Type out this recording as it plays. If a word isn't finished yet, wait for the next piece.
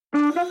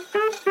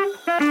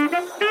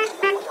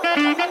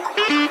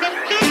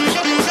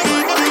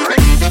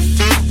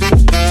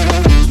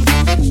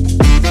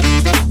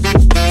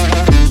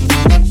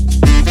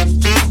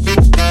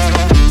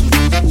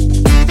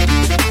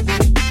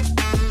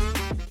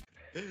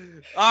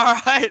All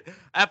right,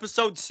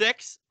 episode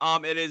 6.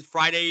 It is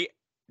Friday,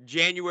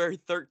 January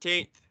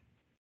 13th.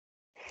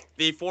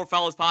 The Four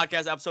Fellas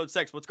Podcast, episode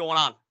 6. What's going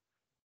on?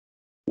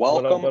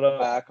 Welcome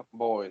back,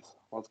 boys.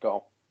 Let's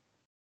go.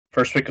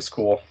 First week of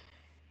school.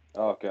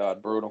 Oh,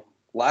 God, brutal.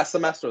 Last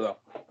semester, though.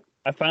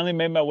 I finally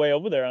made my way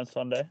over there on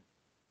Sunday.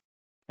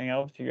 Hang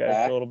out with you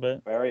guys for a little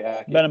bit. Very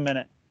accurate. It's been a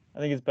minute. I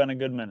think it's been a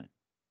good minute.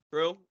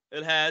 True,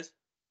 it has.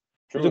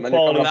 True. It's a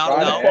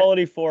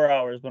quality 4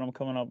 hours, but I'm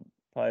coming up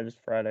probably just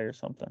Friday or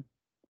something.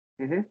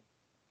 Mm-hmm.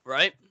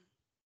 Right?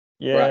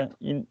 Yeah, Right.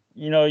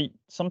 You know,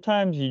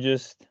 sometimes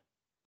it's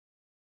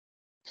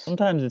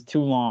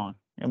too long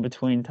in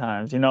between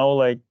times. You know,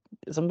 like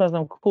sometimes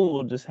I'm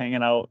cool just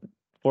hanging out,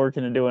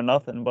 working and doing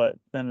nothing, but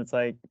then it's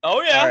like,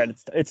 Oh, yeah. all right,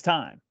 it's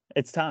time.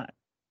 It's time.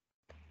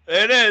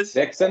 It is.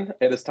 Dixon,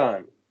 it is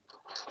time.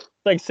 It's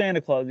like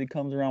Santa Claus. He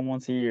comes around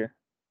once a year.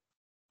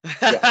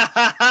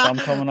 I'm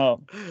coming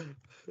up.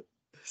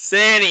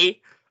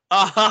 Sandy.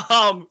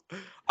 All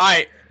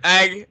right,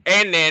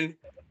 and then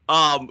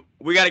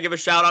we got to give a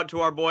shout out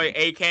to our boy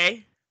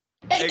AK.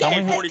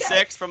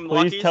 AK-46 from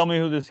Please Lucky's. tell me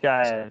who this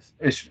guy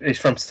is. He's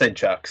from St.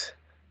 Chuck's.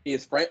 He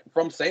is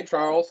from St.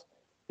 Charles.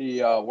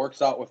 He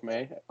works out with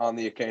me on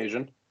the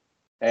occasion.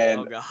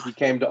 And he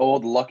came to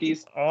Old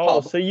Lucky's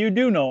Oh, pub. so you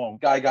do know him.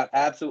 Guy got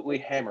absolutely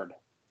hammered.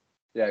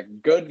 Yeah,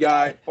 good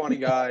guy, funny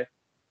guy.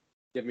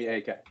 Give me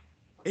AK.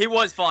 He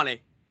was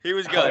funny. He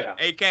was good. Oh,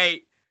 yeah.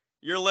 AK,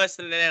 you're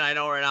listening in, I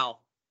know right now.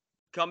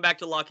 Come back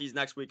to Lucky's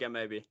next weekend,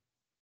 maybe.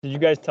 Did you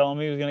guys tell him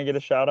he was gonna get a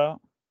shout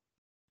out?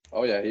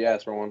 Oh, yeah, he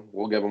asked for one.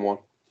 We'll give him one.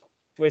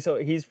 Wait, so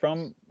he's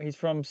from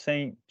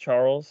St.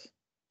 Charles?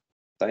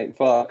 St.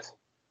 Fox.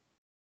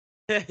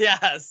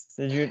 Yes.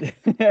 Did you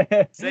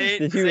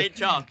St.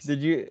 Chunks.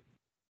 Did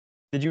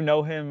you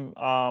know him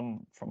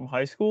from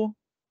high school?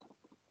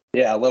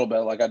 Yeah, a little bit.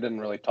 Like, I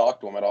didn't really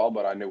talk to him at all,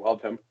 but I knew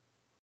of him.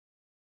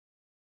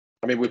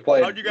 I mean, we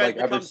played How'd you guys like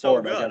every become so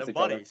sport good against and each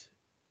other. buddies?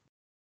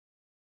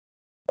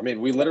 I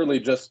mean, we literally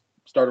just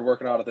started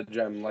working out at the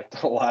gym like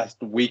the last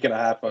week and a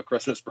half of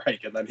Christmas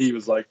break, and then he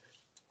was like,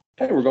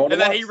 "Hey, we're going to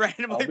And then Lux. he I'll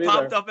randomly be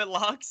popped there." up at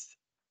Lux.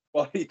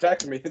 Well, he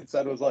texted me and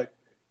said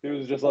he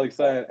was just like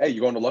saying, "Hey,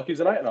 you going to Lucky's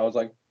tonight?" And I was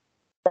like,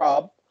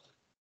 "Rob."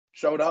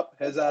 Showed up,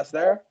 his ass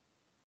there,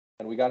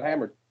 and we got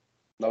hammered,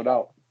 no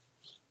doubt.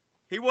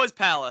 He was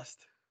palaced.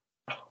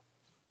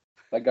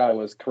 That guy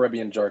was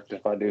Caribbean jerked,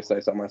 if I do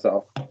say so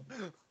myself.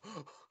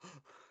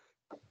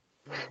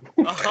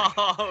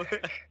 Oh,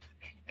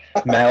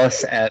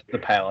 Malice at the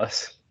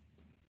Palace.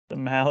 The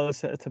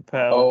Malice at the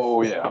Palace.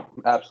 Oh yeah,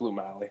 absolute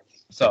Mally.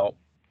 So,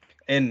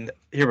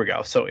 here we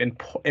go. So in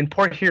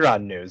Port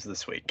Huron news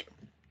this week,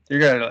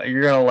 you're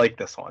gonna like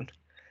this one.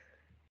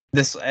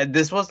 This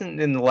wasn't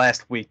in the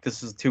last week.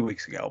 This was 2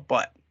 weeks ago.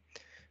 But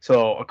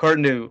so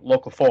according to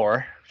Local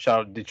 4, shout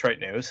out to Detroit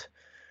News,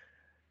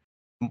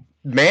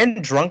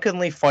 man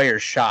drunkenly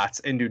fires shots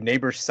into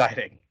neighbor's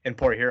siding in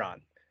Port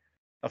Huron.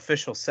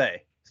 Officials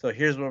say. So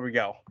here's where we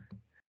go.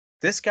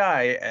 This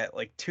guy at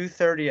like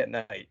 2:30 at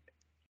night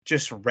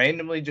just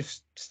randomly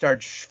just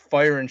started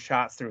firing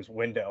shots through his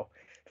window,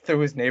 through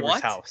his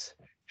neighbor's house.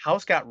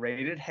 House got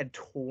raided, had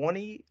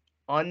 20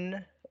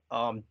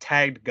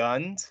 untagged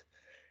guns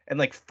and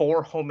like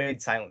 4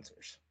 homemade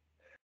silencers.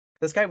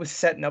 This guy was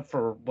setting up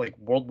for like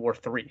World War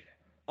III.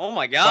 oh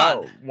my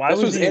God. Wow. Why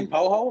This was he in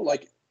Poho,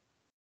 like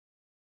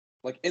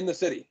in the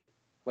city,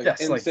 like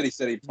Yes, in like the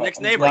city. Next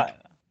Poho. neighbor.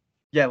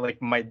 Yeah, like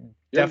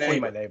definitely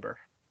my neighbor.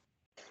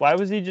 Why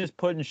was he just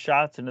putting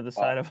shots into the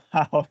side of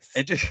a house?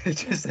 It just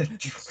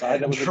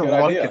That was a good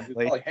idea. He was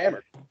drunkenly. probably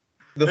hammered.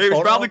 The He was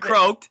photo probably of it-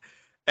 croaked,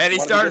 and he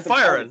Wanted to started get some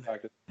firing.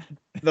 target practice.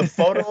 The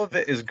photo of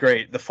it is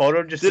great. The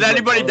photo just Did is like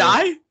anybody one of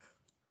those- die?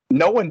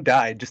 No one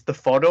died. Just the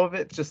photo of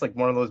it's just like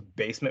one of those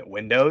basement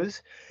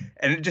windows,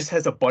 and it just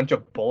has a bunch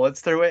of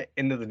bullets through it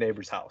into the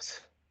neighbor's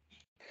house.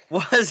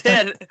 Was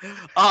it?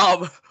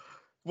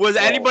 Was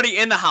anybody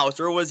in the house,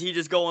 or was he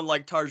just going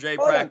like Tarjay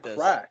Oh, practice?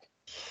 crack.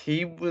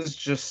 He was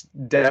just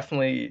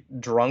definitely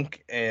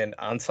drunk and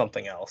on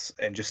something else,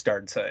 and just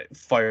started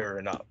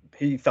firing up.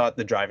 He thought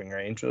the driving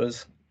range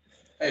was.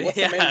 Hey, what's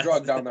the main Yes.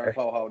 drug down there in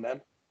Poho,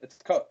 Nen? It's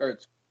coke, or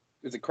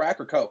is it crack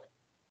or coke?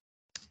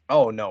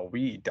 Oh no,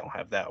 we don't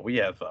have that. We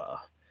have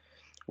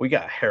we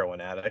got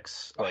heroin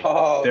addicts. Like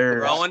Oh,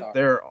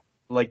 they're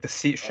like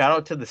shout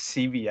out to the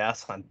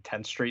CVS on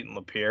 10th Street in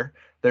Lapeer.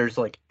 There's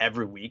like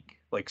every week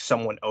like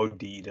someone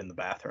OD'd in the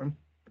bathroom.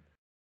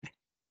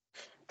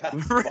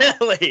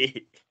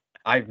 Really?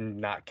 I'm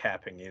not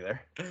capping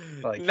either.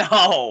 Like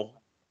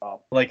No.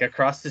 like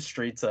across the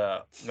streets,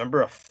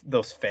 remember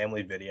those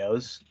family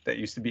videos that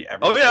used to be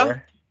Oh, yeah.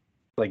 everywhere?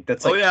 Like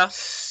that's like Oh, yeah.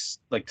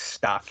 like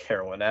stock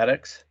heroin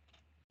addicts.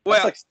 That's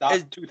Well, like stock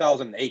is-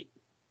 2008.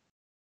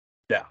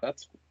 Yeah.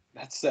 That's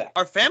sick.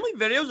 Are family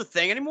videos a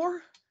thing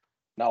anymore?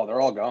 No,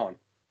 they're all gone.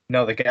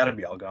 No, they gotta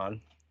be all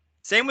gone.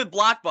 Same with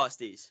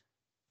Blockbusties.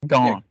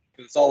 Gone.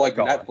 It's all like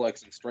Gone.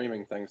 Netflix and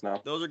streaming things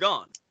now. Those are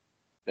gone.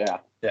 Yeah.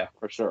 Yeah.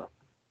 For sure.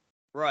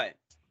 Right.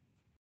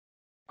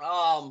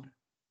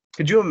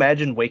 Could you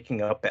imagine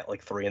waking up at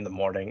like 3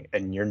 a.m.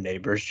 and your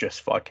neighbor's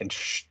just fucking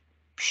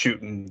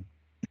shooting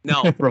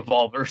No.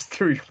 revolvers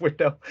through your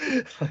window?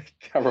 Like,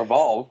 A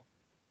Revolve.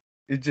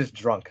 he's just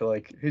drunk.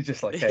 Like, he's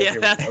just like, hey, Yeah, here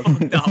we that's go.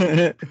 fucked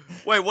up.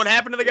 Wait, what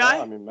happened to the guy?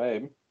 Yeah, I mean,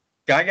 maybe.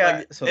 Guy got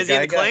Like, so is the he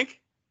guy in the got,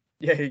 clink?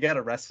 yeah, he got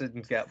arrested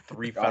and got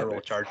 3 Got federal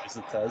it. charges.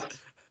 It says.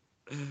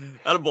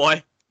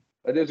 Attaboy.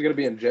 That dude's gonna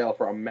be in jail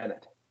for a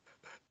minute.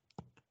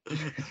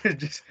 it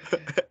just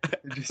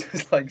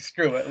was like,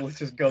 screw it, let's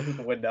just go through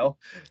the window.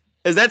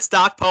 Is that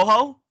stock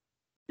Poho?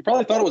 He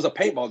probably thought it was a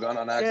paintball gun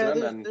on Yeah,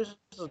 accident, and there's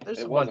a it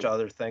bunch wasn't. of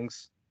other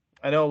things.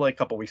 I know, like a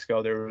couple weeks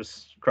ago, there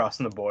was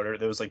crossing the border.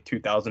 There was like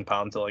 2,000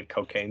 pounds of like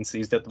cocaine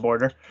seized at the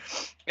border.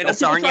 In Don't a people try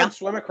Sarnia? and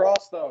swim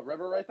across the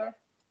river right there?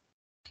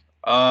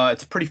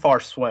 It's a pretty far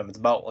swim. It's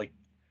about like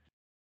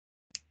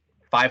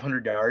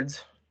 500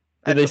 yards.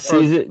 Did they That's the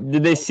seize it?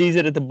 Did they seize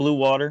it at the Blue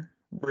Water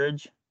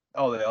Bridge?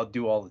 Oh, they'll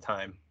do all the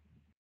time.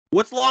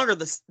 What's longer,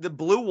 the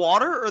blue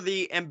water or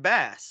the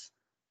Embass?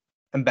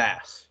 And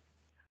bass.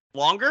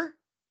 Longer?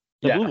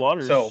 The Yeah, Blue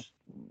Water's so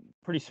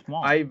pretty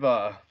small. I've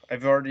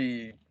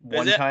already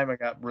one it? time I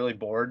got really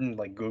bored and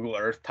like Google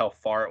Earthed how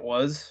far it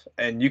was,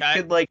 and you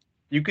Okay.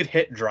 could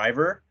hit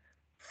driver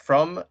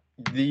from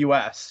the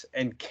U.S.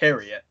 and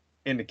carry it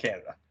into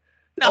Canada.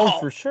 No. Oh,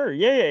 for sure.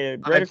 Yeah.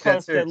 Right I'm across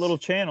that serious. little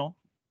channel.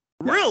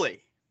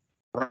 Really?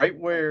 Right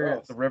where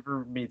gross. the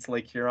river meets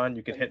Lake Huron,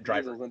 you could hit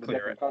driver, Visas into clear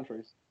different it.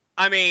 countries.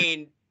 I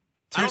mean,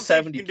 I don't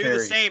think you 270 can do the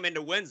carry. same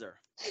into Windsor.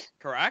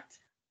 Correct?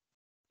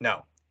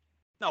 No,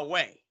 No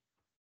way.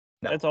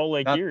 no, That's all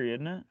Lake not- Erie,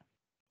 isn't it?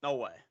 No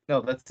way.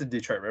 no. That's the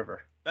Detroit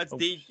River. That's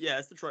Oops. yeah,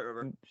 it's Detroit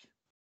River. Oops.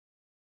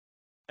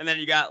 And then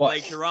you got What?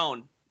 Lake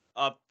Huron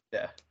up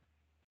Yeah,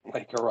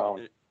 Like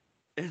around.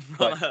 in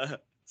front of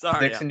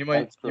Sorry. Dixon, you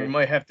That's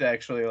might true. have to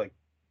actually like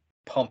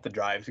pump the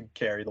drive to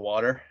carry the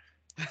water.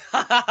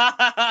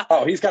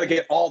 Oh, he's got to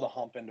get all the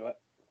hump into it.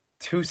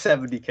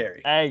 270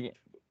 carry. Ag.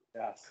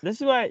 Yes. This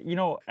is why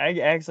Ag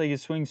acts like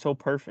his swing's so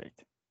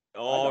perfect.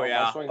 Oh I know, my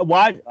yeah. swing's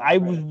Why? perfect. I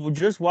That's was right.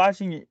 just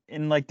watching it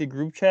in like the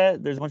group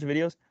chat. There's a bunch of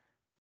videos.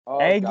 Oh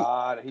Egg-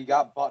 God, he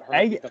got butt hurt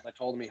Egg- because I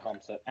told him he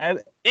humps it.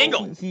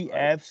 Ingle. He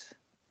Right. apps.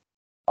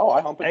 Oh,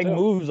 I hump it Egg too.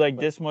 moves like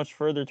this much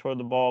further toward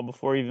the ball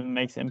before he even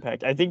makes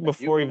impact. I think You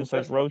before he even move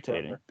starts this much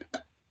rotating.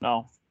 further.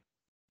 No,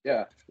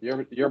 Yeah,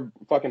 your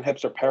fucking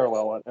hips are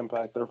parallel at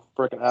impact. They're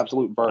freaking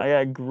absolute burnt.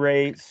 I got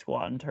great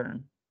squat and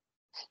turn.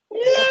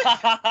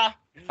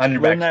 On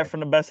your Learned back. that from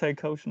the best head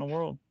coach in the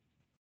world.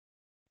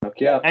 Fuck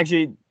yeah.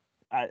 Actually,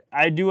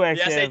 I do The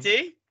actually have,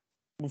 SAT?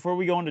 before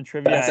we go into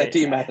trivia.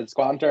 SAT method,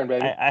 squat and turn,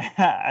 baby.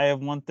 I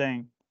have one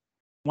thing,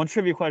 one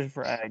trivia question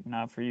for Ag,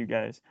 not for you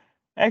guys.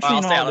 Actually,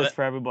 I'll stay out no, of that's it.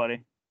 for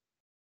everybody.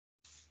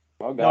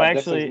 Oh God, no, Dixon's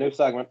actually- new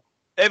segment.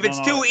 If No, it's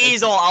no, too it's-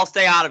 easy, I'll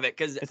stay out of it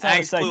because it's not a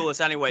Ag's segment. clueless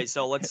anyway.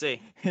 So let's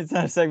see. It's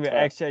not a segment. Sorry.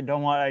 Actually, I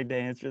don't want Ag to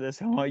answer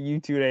this. I want you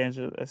two to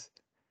answer this.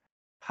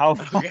 How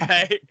far?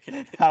 Okay.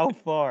 How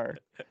far?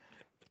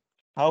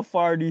 How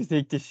far do you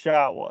think the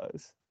shot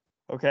was?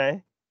 Okay.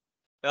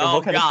 And Oh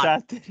what kind of God.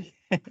 shot did he?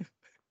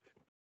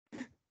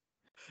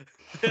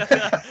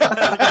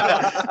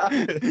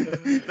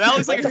 That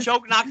looks like a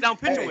choke knockdown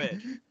pinch Hey.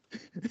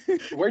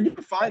 wedge. Where'd you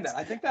find that?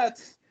 I think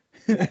that's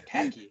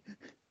khaki.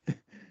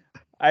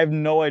 I have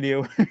no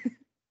idea.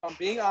 I'm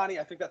being honest.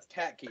 I think that's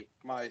khaki.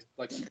 My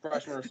like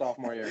freshman or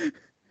sophomore year.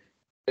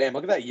 Damn,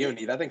 look at that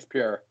uni. That thing's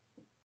pure.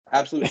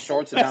 Absolute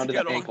shorts That's down to a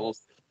good the one.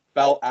 ankles.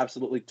 Belt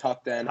absolutely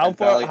tucked in. How and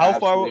far- belly how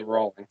far- absolutely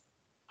rolling.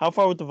 How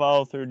far with the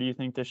follow through do you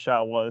think this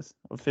shot was?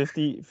 A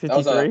 50, That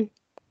was a- 53?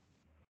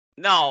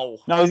 No.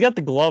 No, he's got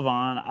the glove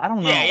on. I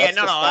don't know. Yeah, yeah. That's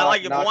no, the no, I stop,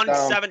 like it, knockdown,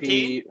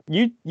 117.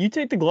 Pete. You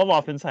take the glove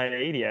off inside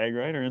 80, Ag,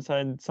 right? Or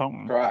inside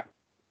something? Correct.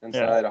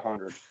 Inside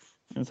 100.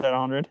 Inside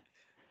 100?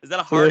 Is that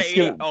a So hard let's 80?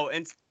 give- Oh,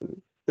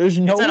 There's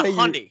no inside way. a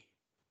hundy.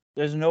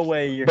 There's no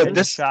way you're But hitting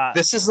a shot.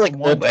 this is like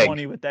old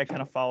 120 egg. with that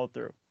kind of follow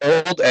through.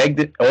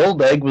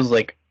 Old egg was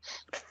like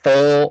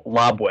full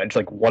lob wedge,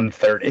 like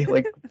 130.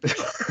 Like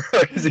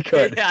as he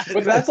could. Yeah.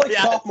 But that's like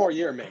yeah. sophomore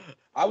year, me.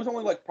 I was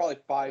only like probably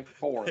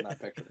 5'4" in that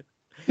picture.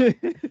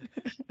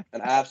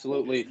 And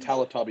absolutely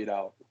Teletubbied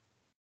out.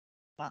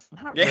 Not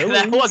Yeah, really.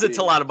 that wasn't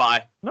till out of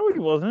by. No, he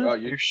wasn't. Well,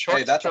 Your hey,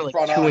 shorts that's are a like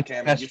front 2 on inch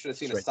camera. You should have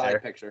seen a right side there.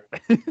 picture.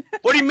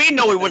 What do you mean?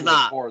 No, he It was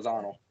not.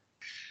 horizontal.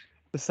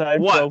 The side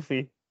What?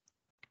 trophy.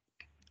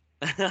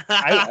 Side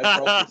I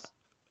trophies.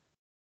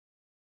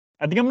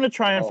 I think I'm gonna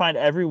try and Oh. find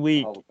every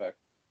week. Hell of a pick.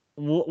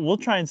 We'll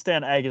try and stay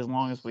on Ag as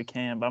long as we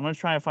can, but I'm gonna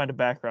try and find a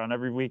background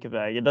every week of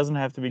Ag. It doesn't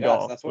have to be Yes,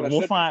 golf. that's what but it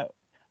we'll should be. find.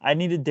 I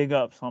need to dig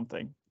up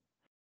something,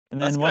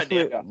 and That's then a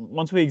good idea.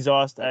 once we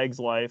exhaust Ag's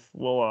life,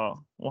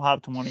 we'll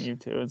hop to one of you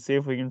two and see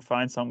if we can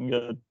find something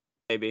good.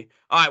 Maybe.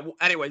 All right. Well,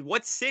 anyway,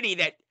 what city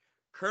that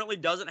currently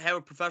doesn't have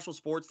a professional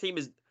sports team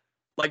is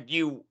like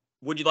you?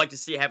 Would you like to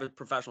see have a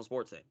professional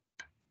sports team?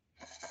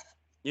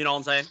 You know what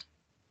I'm saying?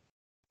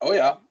 Oh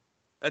yeah.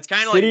 It's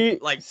kind of City,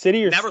 like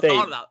city or never state?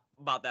 thought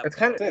about that. It's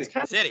kind before.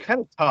 of City.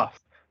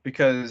 tough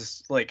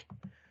because like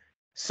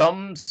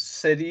some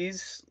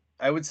cities,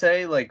 I would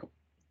say like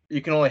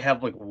you can only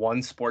have like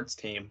one sports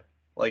team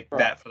like Right.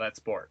 that for that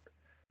sport.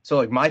 So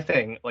like my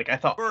thing, like I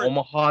thought Bird.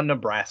 Omaha,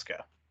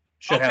 Nebraska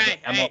should have Okay,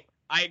 an hey,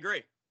 I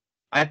agree.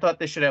 I thought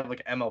they should have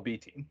like an MLB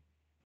team.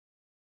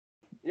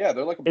 Yeah,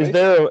 they're like a Is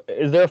baseball-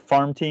 there a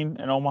farm team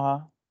in Omaha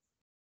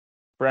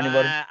for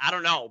anybody? I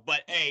don't know,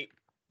 but hey,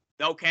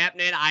 no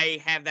Captain, I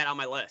have that on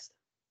my list.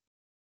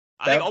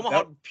 I think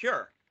Omaha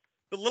pure.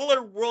 The Little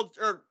League World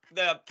or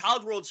the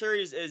College World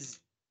Series is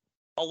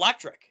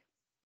electric.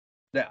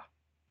 Yeah.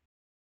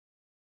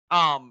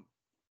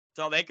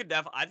 So they could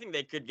I think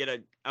they could get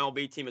a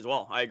MLB team as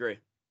well. I agree.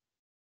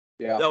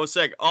 Yeah. That was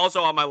sick.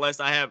 Also on my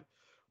list, I have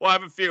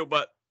a few,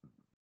 but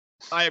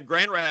I have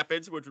Grand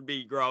Rapids, which would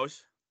be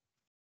gross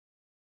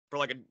for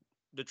like a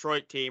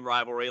Detroit team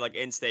rivalry, like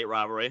in-state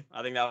rivalry.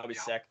 I think that would be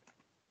sick.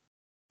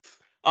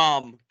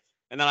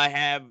 And then I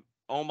have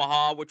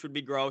Omaha, which would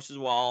be gross as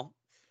well.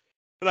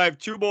 And I have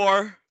two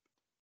more.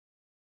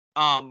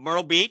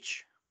 Myrtle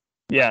Beach.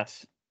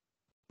 Yes,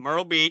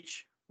 Myrtle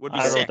Beach would be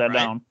I sick, wrote that right?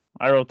 down.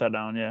 I wrote that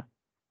down. Yeah.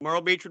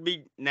 Myrtle Beach would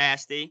be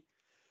nasty.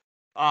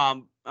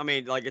 I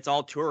mean, like it's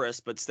all tourists,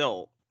 but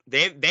still,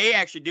 they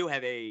actually do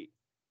have a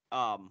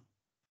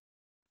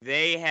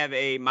they have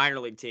a minor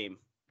league team,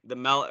 the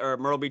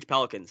Myrtle Beach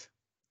Pelicans,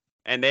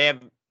 and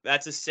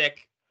that's a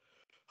sick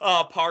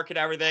park and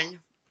everything.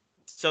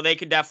 So they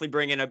could definitely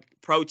bring in a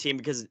pro team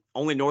because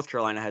only North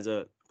Carolina has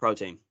a pro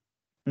team,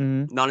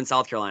 Mm-hmm. none in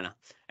South Carolina.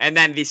 And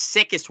then the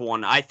sickest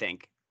one I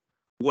think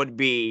would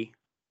be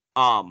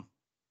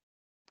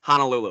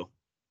Honolulu.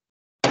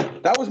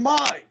 That was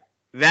mine.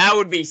 That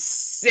would be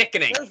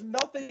sickening. There's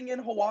nothing in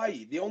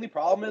Hawaii. The only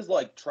problem is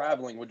like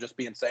traveling would just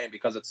be insane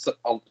because it's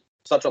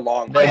such a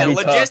long. That'd Yeah, be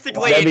tough. logistically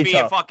That'd it'd be be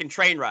a tough. fucking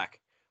train wreck.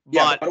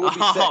 Yeah, But, but it would be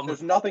sick.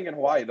 There's nothing in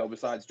Hawaii though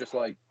besides just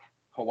like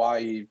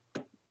Hawaii.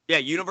 yeah,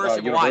 University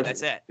of Hawaii,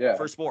 that's University. it. Yeah.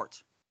 For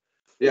sports.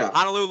 Yeah.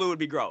 Honolulu would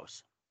be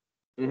gross.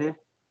 Mm-hmm.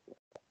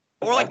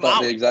 Or like I thought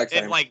the Maui. exact If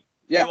same. like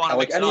Yeah, you wanna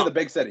like mix it any of up. the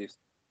big cities.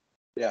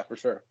 Yeah, for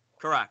sure.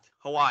 Correct.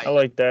 Hawaii. I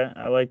like that.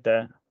 I like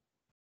that.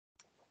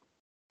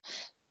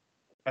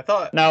 I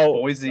thought Now,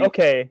 Boise.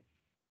 okay.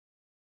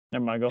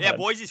 Never mind. Go yeah, ahead.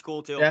 Boise's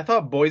cool too. Yeah, I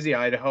thought Boise,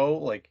 Idaho,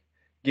 like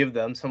give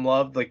them some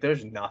love. Like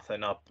there's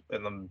nothing up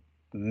in the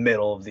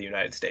middle of the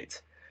United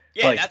States.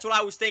 Yeah, like- that's what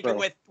I was thinking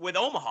Bro. with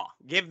Omaha.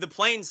 Give the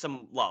Plains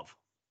some love.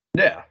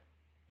 Yeah,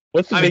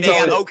 What's the I mean, big they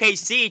got deal?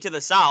 OKC to the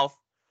south.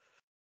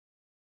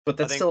 but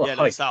that's I think, still a yeah, to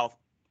the hike. south.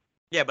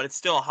 Yeah, but it's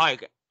still a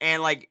hike,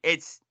 and like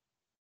it's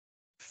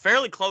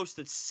fairly close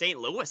to St.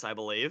 Louis, I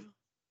believe.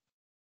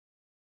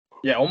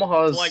 Yeah,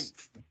 Omaha's So like,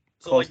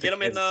 close to get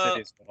them in Kansas City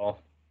the as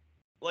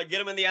well. get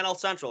them in the NL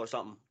Central or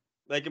something.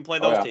 They can play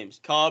Oh, those yeah. teams: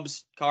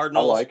 Cubs, I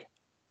Cardinals, like.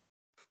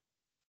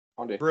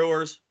 Andy.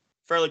 Brewers.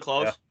 Fairly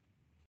close. Yeah.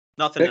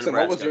 Nothing in Dixon,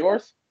 what Nebraska. was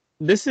yours?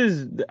 This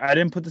is. I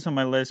didn't put this on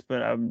my list,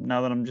 but now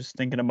that I'm just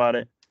thinking about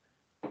it,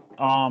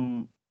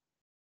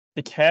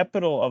 the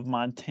capital of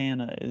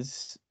Montana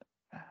is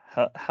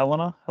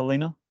Helena.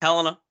 Helena.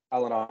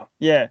 Helena.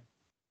 Yeah.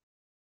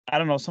 I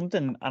don't know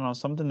something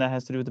that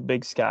has to do with the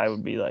big sky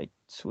would be like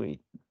sweet.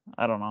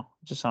 I don't know.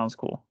 It just sounds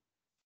cool.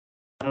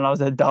 I don't know. Is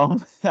that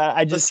dumb?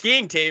 I The just.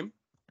 skiing team.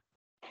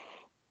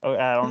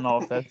 I don't know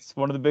if that's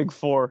one of the big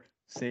four.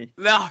 See.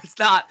 No, it's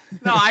not.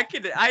 No, I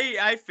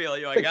feel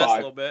you. I Big guess a five.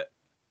 little bit.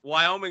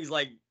 Wyoming's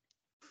like.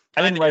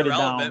 I didn't kinda write it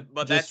irrelevant, down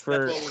but just that's what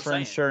we're for saying.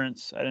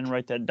 insurance. I didn't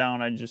write that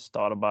down. I just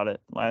thought about it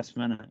last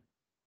minute.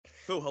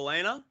 Who,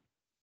 Helena?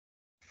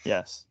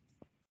 Yes.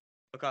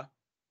 Okay.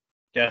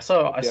 Yeah, I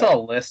Yeah. saw a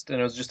list and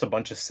it was just a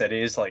bunch of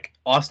cities like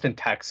Austin,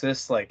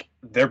 Texas. Like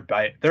they're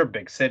a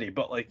big city,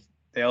 but like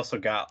they also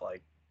got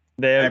like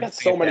They I have, got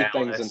so many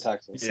Dallas, things in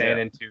Texas. San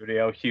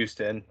Antonio,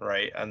 Houston,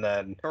 right, and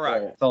then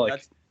Correct. Right. so like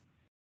That's,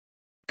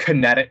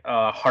 Connecticut,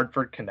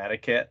 Hartford,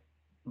 Connecticut.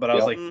 But I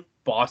was Yep. like, Mm.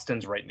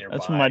 Boston's right nearby.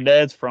 that's where my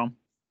dad's from.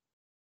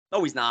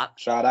 no, he's not.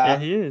 Shout Yeah,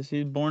 out. he is.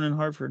 He's born in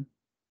Hartford.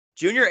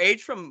 Junior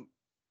H from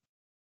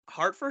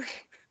Hartford?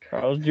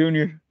 Charles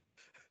Jr.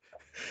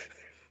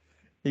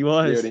 He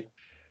was. Beauty.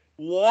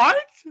 What?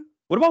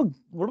 What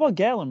about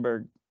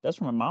Gatlinburg? That's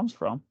where my mom's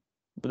from.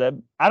 But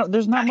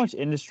there's not much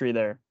industry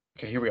there.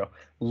 Okay, here we go.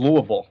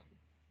 Louisville.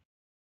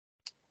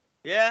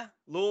 Yeah,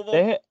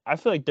 Louisville. I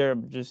feel like they're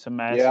just a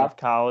massive Yeah.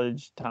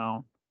 college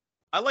town.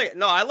 I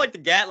like the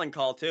Gatlin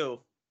call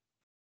too.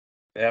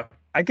 Yeah.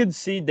 I could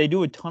see they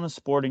do a ton of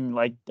sporting,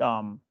 like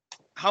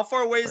How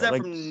far away is that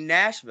Like- from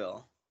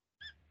Nashville?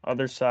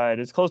 other side.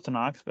 It's close to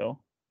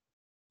Knoxville,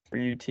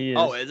 where UT is.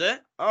 Oh, is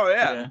it? Oh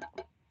yeah.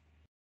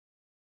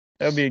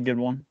 That would be a good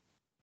one.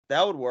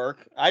 That would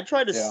work. I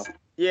tried to.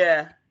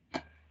 Yeah.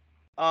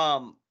 Yeah.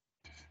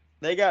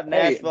 They got Hey,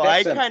 Nashville. I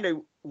Dixon. kind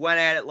of went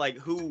at it like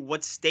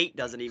what state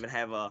doesn't even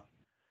have a.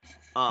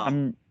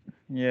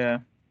 Yeah.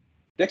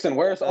 Dixon,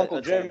 where's Uncle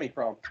that's right. Jimmy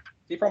from? Is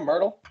he from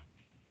Myrtle?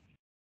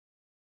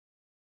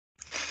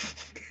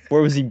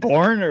 Where was he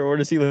born, or where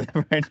does he live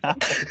right now?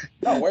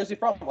 No, where's he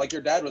from? Like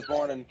your dad was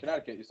born in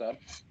Connecticut, you said.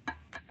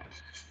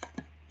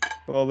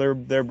 Well,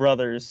 they're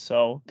brothers, so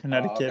Oh,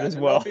 Connecticut okay. as I didn't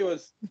know well. if he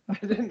was. I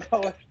didn't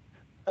know.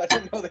 I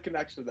didn't know the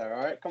connection there.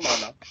 All right, come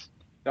on now.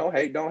 Don't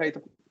hate.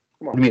 Come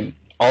I on. mean,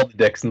 all the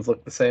Dixons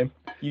look the same.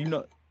 You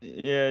know,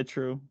 yeah,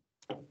 true.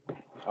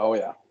 Oh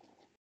yeah.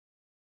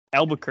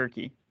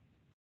 Albuquerque.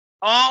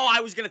 Oh, I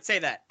was gonna say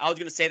that. I was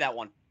gonna say that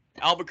one.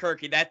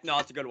 Albuquerque. That's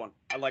a good one.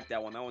 I like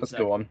that one. That one's That's a sick.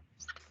 good one.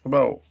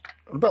 What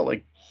about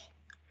like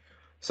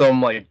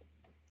some like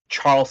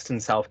Charleston,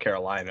 South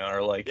Carolina,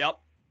 or like Yep.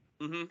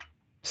 Mm-hmm.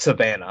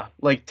 Savannah?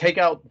 Like take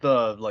out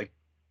the like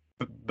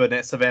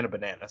Savannah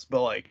Bananas,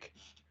 but like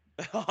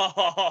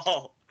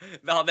Oh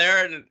no,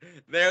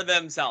 they're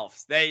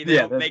themselves. They they're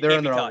can't in be their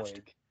own touched.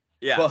 league.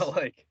 Yeah. But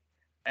like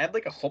add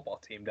like a football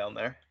team down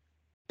there.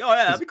 Oh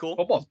yeah, that'd be cool.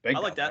 Football's big. I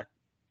like down that.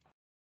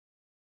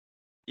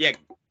 Yeah,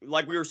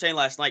 like we were saying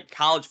last night,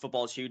 college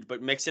football is huge,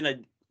 but mix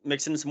in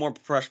some more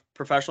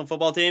professional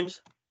football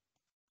teams.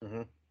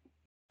 Mhm.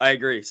 I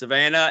agree.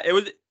 Savannah. It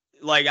was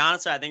like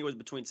honestly, I think it was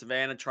between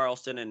Savannah,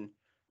 Charleston, and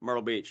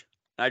Myrtle Beach.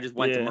 I just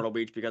went to Yeah. Myrtle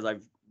Beach because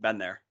I've been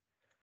there.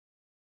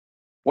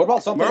 What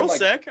about something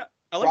Myrtle's like sick.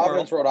 I like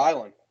Providence, Myrtle. Rhode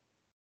Island?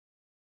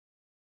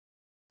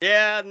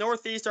 Yeah,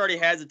 Northeast already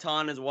has a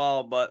ton as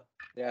well, but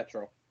Yeah,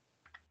 true.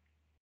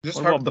 Just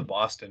What hard about- with the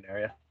Boston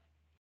area.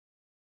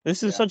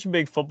 This is Yeah. such a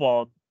big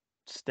football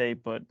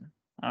state, but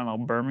I don't know,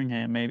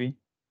 Birmingham maybe.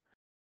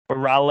 Or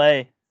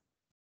Raleigh.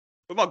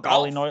 what about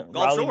Raleigh, golf? North,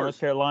 Gulf Raleigh, Shores. North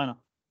Carolina.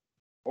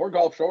 Or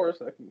Gulf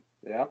Shores.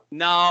 Yeah.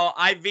 No,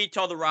 I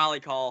veto the Raleigh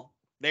call.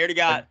 They already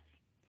got.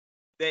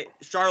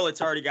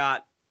 Charlotte's already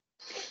got.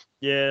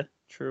 Yeah,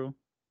 true.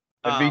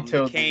 I The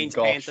vetoed the Canes,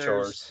 Gulf Panthers,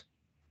 Shores.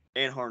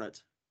 and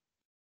Hornets.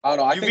 I don't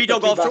know. I You think veto the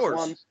two Gulf best Shores.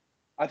 ones.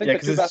 I think Yeah, the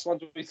 'cause two it's- best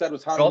ones we said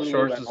was Gulf Honolulu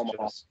Shores and is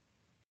Omaha. just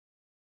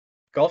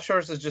Gulf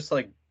Shores is just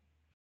like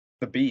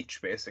the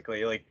beach,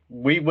 basically. Like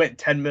we went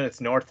 10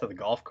 minutes north of the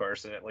golf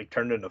course and it like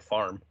turned into a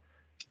farm.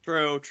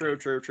 True.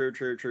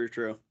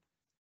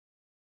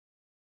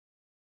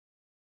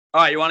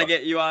 All right, you want to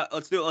get you?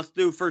 Let's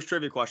do first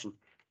trivia question.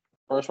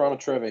 First round of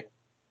trivia.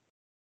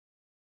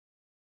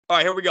 All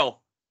right, here we go.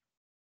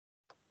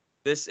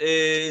 This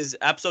is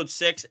episode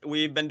 6.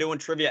 We've been doing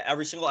trivia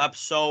every single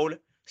episode.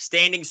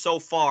 Standing so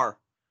far,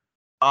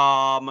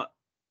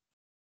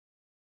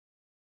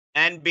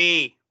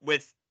 NB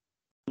with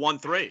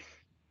 1-3.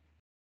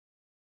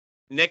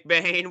 Nick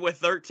Bain with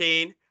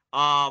 13.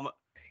 Ag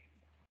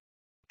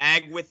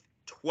with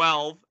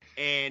 12,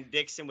 and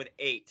Dixon with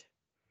 8.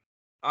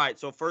 All right,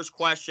 so first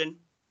question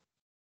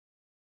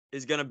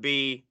is gonna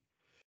be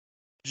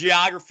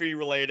geography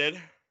related.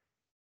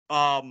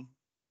 I'm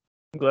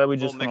glad we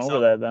just Little went mix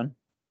over up. that then.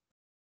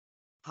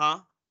 Huh?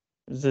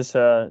 Is this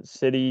a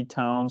city,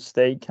 town,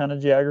 state kind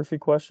of geography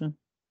question?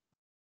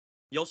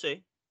 You'll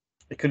see.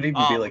 It could even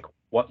be Um, like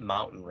what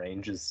mountain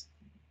range is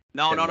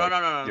No. in,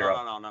 like, Europe.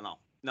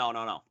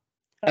 No.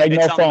 Ag, It's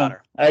no something phone.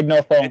 better. Ag,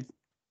 no phone. It's-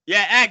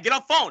 Yeah, Ag, get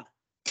off phone.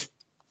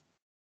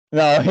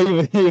 No, he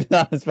was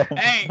on his phone.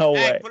 Hey, No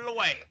Ag, way. put it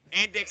away.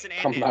 And Dixon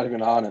and I'm Nin. not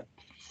even on it.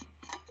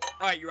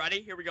 All right, you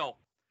ready? Here we go.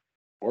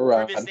 We're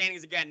Previous right.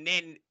 standings again.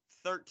 Nin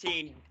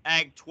 13,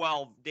 Ag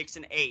 12,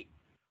 Dixon 8.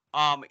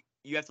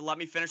 You have to let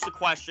me finish the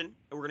question,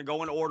 and we're gonna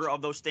go in order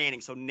of those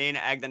standings. So Nin,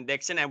 Ag, then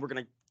Dixon, and we're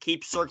gonna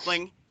keep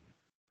circling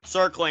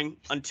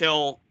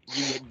until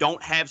you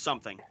don't have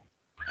something,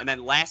 and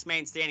then last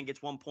man standing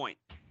gets 1 point.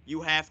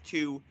 You have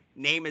to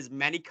name as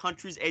many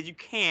countries as you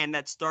can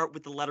that start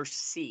with the letter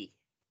C.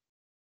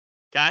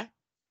 Okay?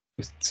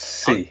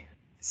 C.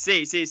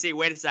 C.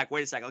 Wait a sec.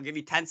 I'll give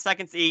you 10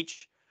 seconds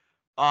each.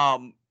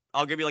 I'll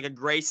give you like a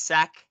gray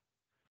sec,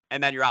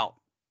 and then you're out.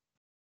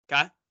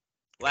 Okay?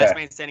 Last Okay.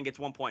 man standing gets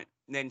 1 point.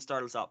 And then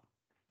start us up.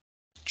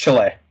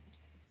 Chile.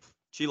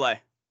 Chile.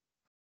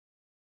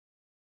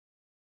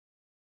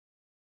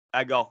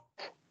 I go.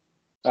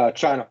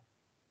 China.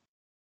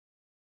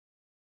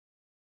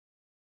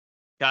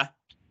 Okay?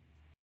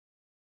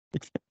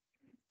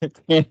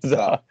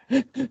 Canada.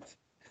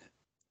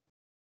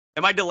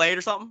 Am I delayed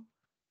or something?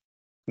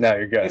 No,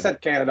 you're He good.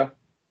 said Canada.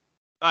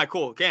 All right,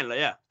 cool. Canada,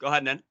 yeah. Go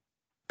ahead, then.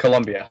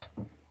 Colombia.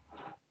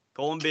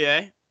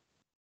 Colombia.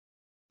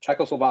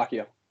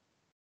 Czechoslovakia.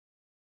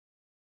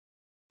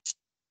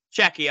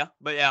 Czechia,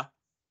 but yeah.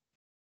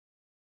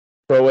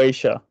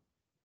 Croatia.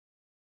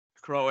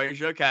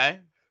 Croatia, okay.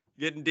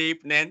 Getting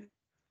deep, and then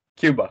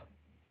Cuba.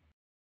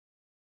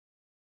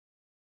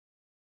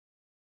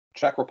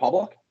 Czech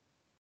Republic.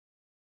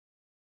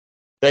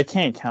 That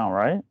can't count,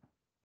 right?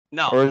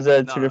 no. Or is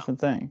that no, two no. different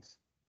things?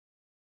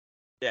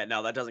 Yeah,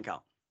 no, that doesn't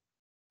count.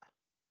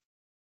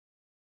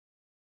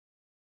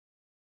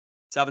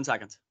 7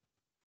 seconds.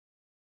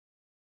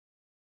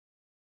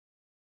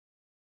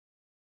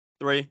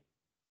 3,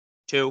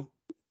 2,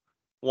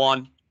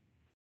 1.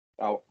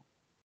 Oh,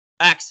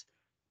 X.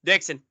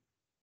 Dixon.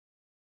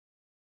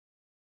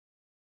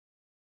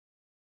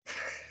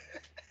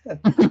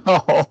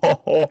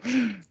 Oh,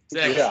 6,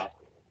 yeah.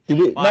 he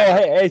did, no, Five.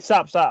 hey,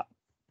 stop.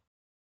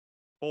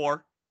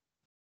 4,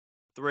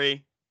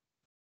 3,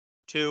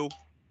 2,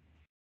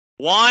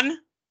 1.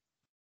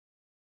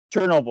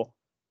 Chernobyl.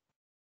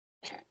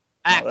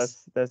 X. No,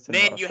 that's in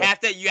Then Russia. you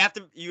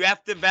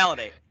have to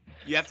validate.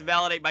 You have to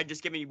validate by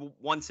just giving me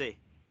 1 C.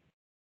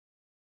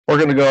 We're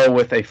gonna go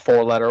with a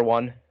 4-letter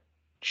one.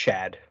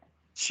 Chad.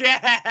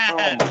 Chad. Oh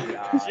my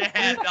God.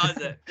 Chad does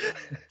it.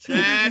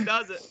 Chad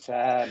does it.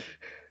 Chad.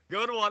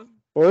 Good one.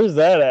 Where's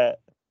that at?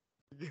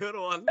 Good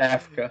one.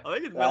 Africa. I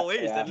think it's Middle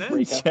East, Yeah,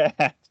 isn't it?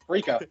 Chad.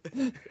 Rika.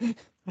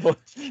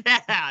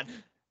 Chad.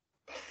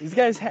 These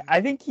guys, I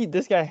think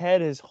this guy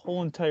had his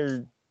whole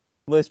entire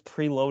list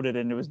preloaded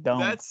into his dome.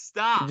 That's He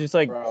stop. just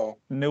like Bro.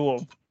 knew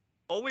him.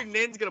 Only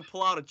Nin's gonna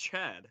pull out a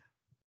Chad.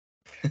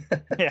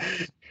 Yeah.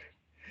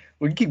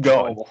 We can keep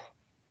going. Oh,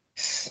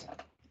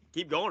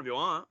 Keep going if you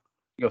want.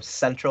 Go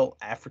Central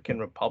African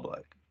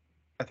Republic.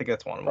 I think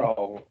that's one of them.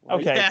 bro.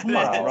 Okay, Yeah, come it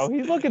on, is. bro.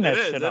 He's looking that It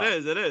is. shit It up.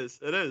 is. It is.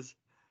 It is.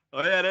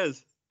 Oh yeah, it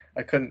is.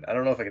 I don't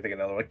know if I can think of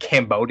another one.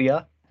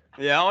 Cambodia.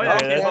 Yeah. Oh yeah.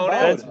 Okay,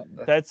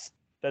 Cambodia.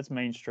 That's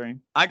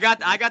mainstream. I got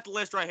the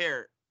list right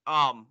here.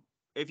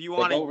 If you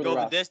want to over the go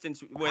the rest.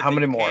 distance with How it,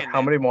 many you more? can, How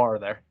man. many more are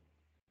there?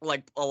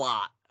 Like a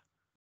lot.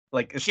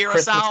 Like is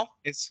Curacao.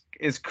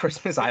 Is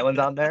Christmas Island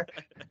on there?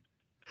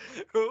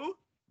 Who?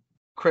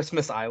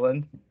 Christmas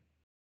Island.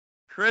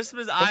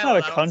 Christmas That's Island. not I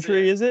a don't see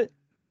country, it. is it?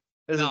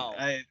 No.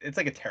 It's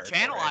like a territory.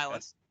 Channel I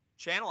Islands.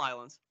 guess. Channel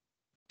Islands.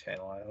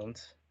 Channel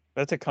Islands.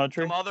 That's a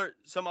country.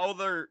 Some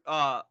other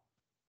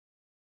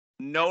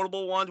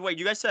notable ones. Wait,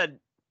 you said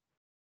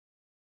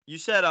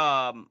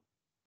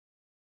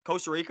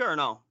Costa Rica or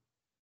no?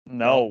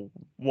 No.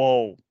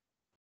 Whoa.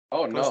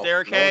 Oh no. Costa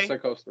Rica. No one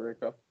said Costa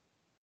Rica.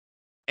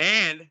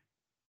 And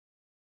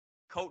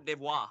Côte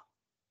d'Ivoire.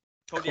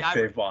 Côte Cote d'Ivoire.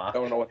 d'Ivoire.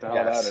 Don't know what the hell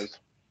Yes. that is.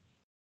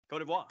 Côte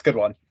d'Ivoire. Good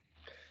one.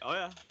 Oh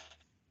yeah.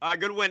 All right,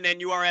 good win. Then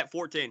you are at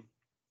 14.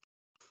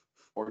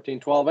 14,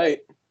 12,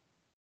 8.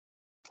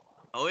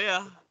 Oh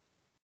yeah.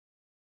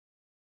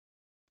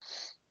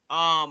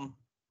 All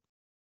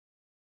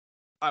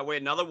right,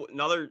 wait.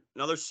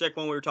 Another sick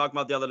one we were talking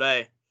about the other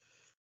day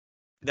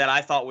that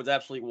I thought was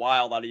absolutely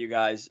wild out of you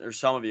guys or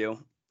some of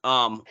you.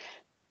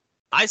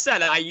 I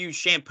said I use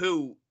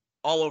shampoo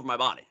all over my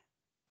body,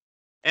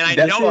 and I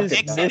This know is-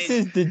 Dixon This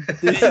is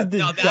the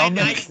no, I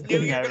dumbest knew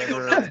thing you were I've gonna go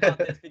ever nuts heard. about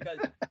this because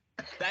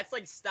that's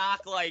like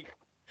stock. Like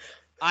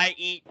I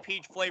eat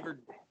peach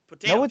flavored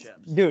potato No, it's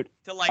chips dude.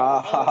 to like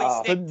Ah.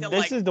 only stick But to this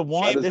like is the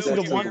one. shampoo This is the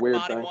That's a one. weird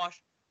body thing.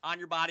 wash on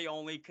your body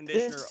only,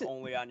 conditioner This-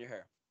 only on your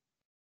hair.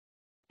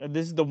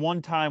 This is the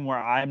one time where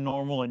I'm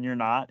normal and you're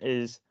not.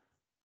 Is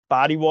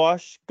body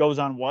wash goes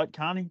on what,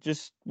 Connie?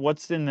 Just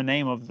what's in the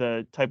name of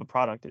the type of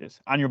product it is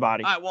on your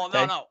body? All right, well,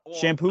 okay? no. Well,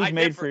 Shampoo's I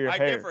made differ- for your I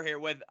hair. differ here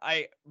with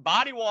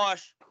body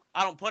wash.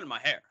 I don't put in my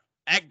hair.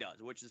 Egg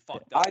does, which is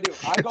fucked up. I do.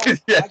 I go,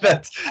 Yeah, I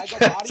that's- go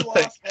that's body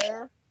like- wash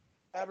hair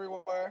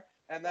everywhere,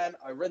 and then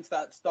I rinse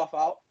that stuff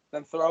out,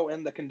 then throw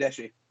in the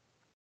conditioner.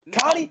 No,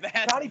 Connie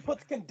that's-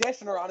 puts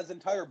conditioner on his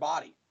entire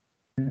body.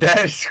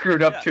 That is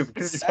screwed up Yes. too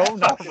because That's So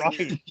not fucking right.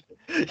 weird.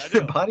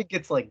 your do. body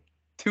gets like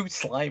too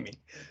slimy.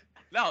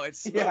 No,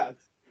 it's smooth. Yeah,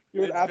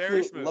 you're an It's very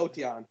absolute smooth.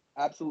 lotion,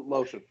 absolute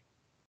lotion.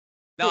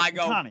 No, I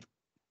go. Connie.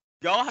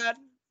 Go ahead.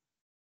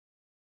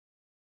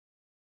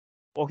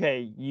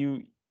 Okay,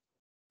 you.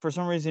 For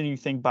some reason, you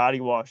think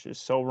body wash is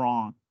so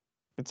wrong.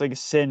 It's like a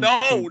sin. No,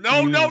 to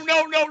no, no, use-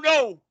 no, no,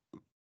 no.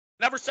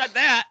 Never said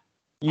that.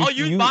 You- I'll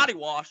use you- body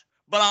wash,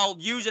 but I'll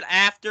use it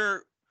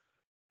after.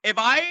 If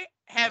I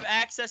have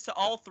access to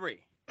all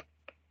three,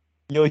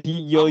 You'll I'm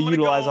gonna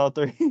utilize go- all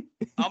three.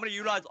 I'm gonna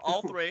utilize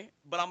all three,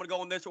 but I'm gonna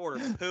go in this order: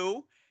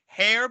 poo,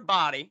 hair,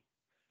 body.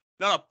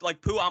 No,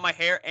 like poo on my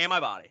hair and my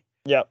body.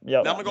 Yep. Then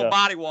I'm gonna go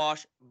body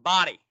wash,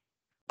 body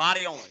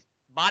only.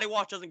 Body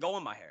wash doesn't go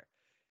in my hair.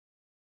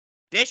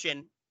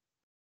 Dishing,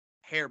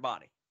 hair,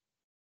 body.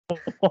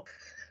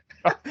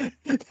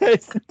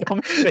 That's the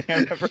dumbest thing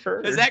I've ever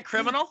heard. Is that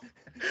criminal?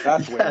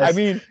 That's weird. I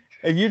mean,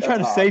 if you're That's trying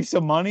to odd. save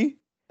some money,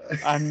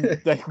 I'm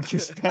like you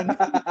spend.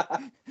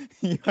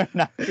 You are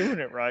not doing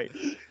it right.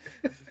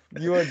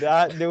 You are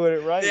not doing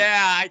it right.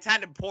 Yeah, I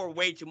tend to pour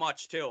way too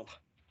much too.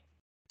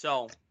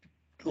 So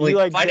You like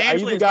are you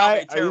financially, the it's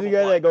guy? probably a Are you the terrible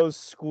guy play. that goes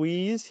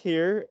squeeze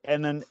here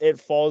and then it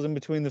falls in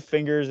between the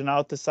fingers and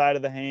out the side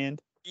of the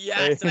hand?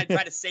 yes, and I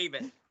try to save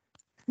it.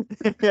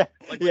 Yeah,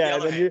 Like with yeah. the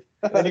And other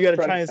then you got to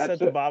Trying try and catch set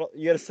the it. bottle.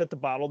 You got to set the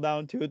bottle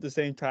down too at the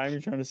same time.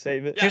 You're trying to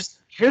save it. Yeah.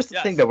 Here's the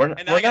Yes. thing though. We're And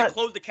then I we're gotta not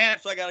close the cap,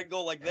 so I gotta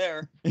go like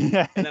there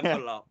Yeah. and then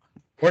put it out.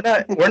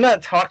 we're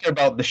not talking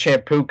about the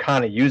shampoo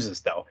Connie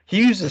uses though. He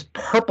uses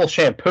purple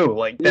shampoo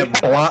like that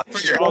blonde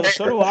for your Oh, hair.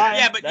 so do I.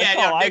 Yeah, but That's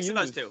yeah, all I Dixon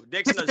does use. too.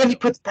 Dixon does Then he too.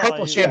 puts That's all I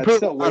purple use. shampoo That's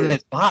so on weird.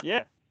 his body.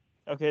 Yeah.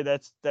 Okay,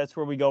 that's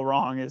where we go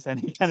wrong. Is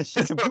any kind of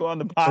shampoo on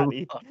the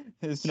body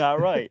is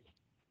not right.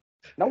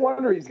 No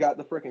wonder he's got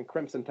the freaking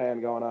crimson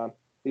tan going on.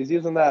 He's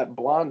using that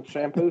blonde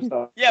shampoo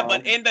stuff. Yeah,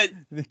 but in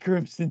The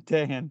crimson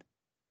tan.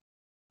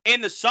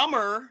 the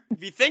summer,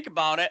 if you think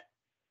about it,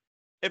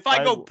 if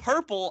I go I-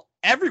 purple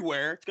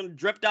everywhere, it's gonna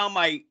drip down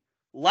my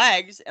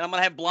legs, and I'm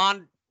gonna have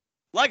blonde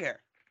leg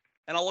hair,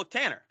 and I'll look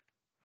tanner.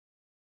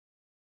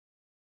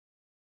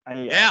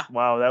 Yeah.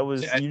 Wow, that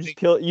was I you just think-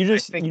 killed. You I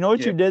just think- you know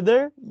what yeah. you did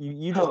there?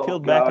 You just Oh,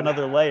 peeled back God.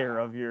 another layer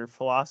of your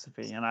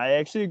philosophy, and I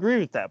actually agree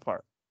with that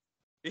part.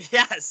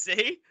 Yeah,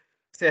 see?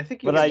 See, I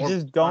think you But get I more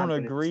just blonde don't when it's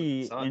in the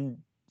agree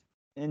sun.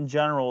 in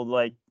general.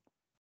 Like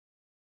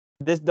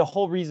the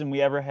whole reason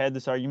we ever had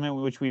this argument,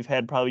 which we've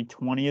had probably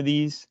 20 of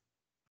these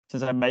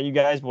since I met you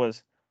guys,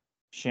 was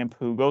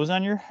shampoo goes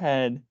on your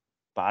head,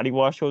 body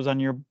wash goes on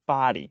your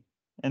body,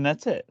 and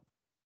that's it.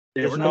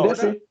 Yeah, There's we're no- not,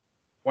 we're not-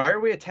 Why are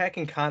we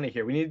attacking Connie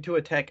here? We need to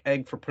attack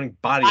Egg for putting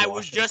body wash I was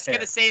in his just gonna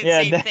hair. say the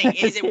Yeah, same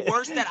thing. Is it that-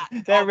 worse that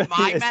that of really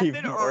my is method,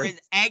 even or worse. is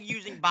Egg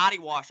using body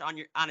wash on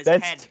his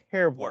That's head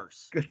terrible.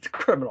 worse? It's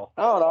criminal.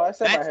 I don't know. I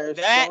said my hair is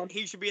That growing.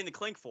 he should be in the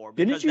clink for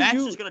Didn't because you that's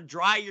do- just gonna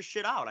dry your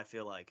shit out. I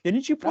feel like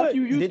Didn't you Not put? if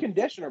you use did-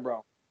 conditioner,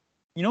 bro.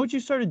 you know what you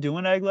started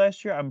doing, Egg,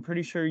 last year? I'm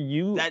pretty sure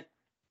you. that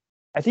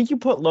I think you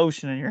put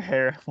lotion in your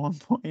hair at one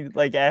point,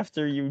 like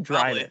after you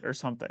dried Probably. it or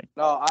something.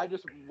 No, I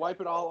just wipe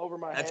it all over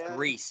my that's hands,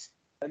 grease.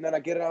 and then I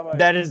get it on my.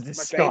 That is my face.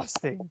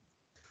 disgusting.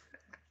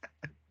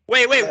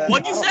 Wait, And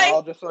what'd you I don't say? know,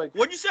 I'll just like.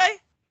 What'd you say?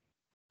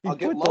 He I'll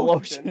get put the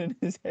lotion. lotion in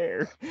his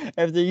hair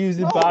after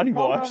using No, body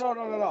no, wash.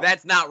 No.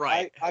 That's not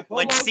right. I put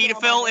Like lotion on my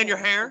Cetaphil in your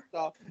hands hair? and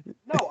stuff.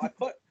 No, I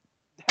put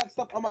that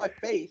stuff on my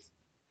face,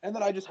 and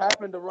then I just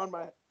happen to run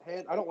my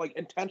hand. I don't like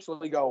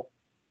intentionally go.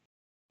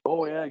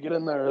 Oh yeah, get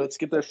in there. Let's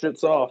get that shit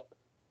soft.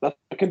 That's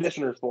what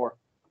conditioner's for.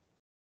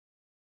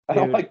 I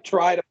don't Dude. like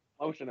try to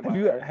put lotion in my Have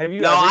you? hair. Have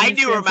you? No, ever I used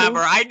do shampoo? remember.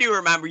 I do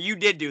remember. You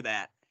did do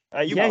that.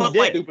 You Yeah, put, he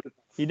like, did. Stupid.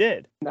 He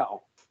did.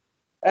 No.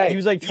 Hey, He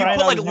was like You trying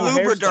put out like his new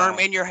Lubriderm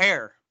hairstyle. in your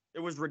hair. It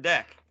was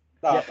ridiculous.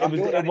 no, Yeah, I'm it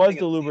was- doing it was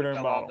anything the in Lubriderm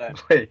Cetaphil bottle. all day.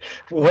 Wait,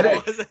 what?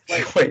 Hey, Was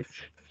it? Wait.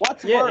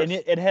 What's Yeah, worse? and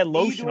it had Me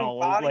lotion doing all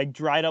over, body- like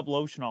dried up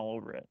lotion all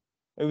over it.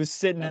 It was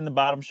sitting in the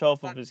bottom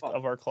shelf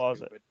of our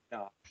closet. Stupid.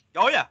 No.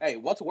 Oh yeah. Hey,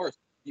 what's worse?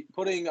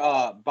 Putting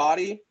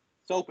body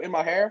soap in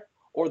my hair,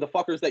 or the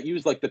fuckers that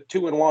use like the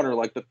 2-in-1 or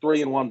like the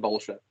 3-in-1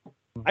 bullshit?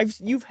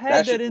 You've had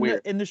That that shit's in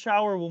weird. the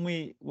shower when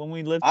we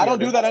lived. I don't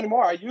do together. that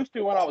anymore. I used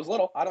to when I was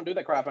little. I don't do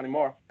that crap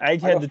anymore. I I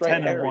had go the straight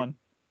 10 hairy. in one.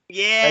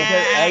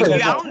 Yeah. I you had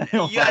don't. the- I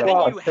think you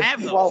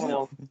have 12 in those.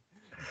 one.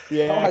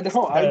 Yeah, No, I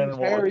don't. I 10 use in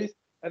one. Harry's,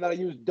 and then I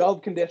use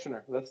Dove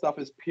conditioner. That stuff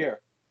is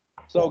pure.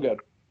 So good.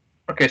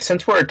 Okay,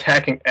 since we're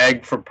attacking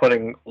Egg for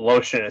putting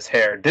lotion in his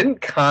hair, didn't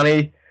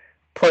Connie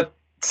put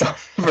some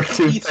for Eat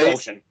toothpaste?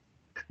 lotion.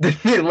 Didn't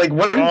he, like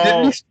what?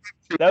 Oh, didn't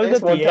he That was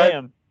at one the time?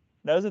 AM.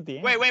 That was at the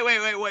AM.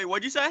 Wait.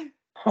 What'd you say?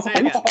 Say it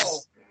again. Oh,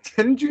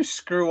 Didn't you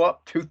screw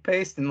up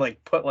toothpaste and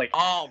like put like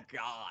Oh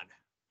God,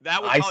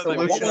 that was eye probably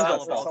my solution worst on sell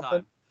it of or all something?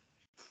 time.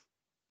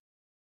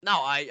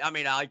 No, I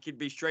mean I could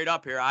be straight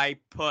up here. I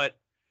put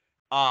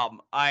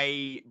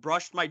I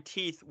brushed my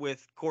teeth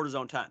with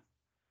cortisone 10.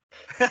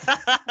 Your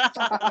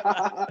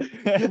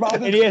mouth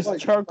is And he has like-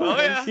 charcoal.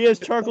 Oh, yeah. He has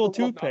charcoal It's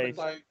like-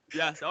 toothpaste.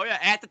 Yes. Oh yeah.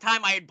 At the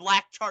time, I had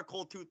black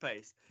charcoal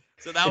toothpaste,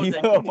 so that was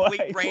a Yo, complete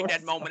wait, brain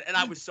dead what? moment, and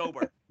I was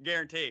sober,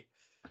 guarantee.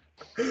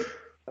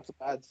 That's a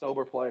bad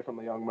sober play from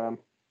the young man.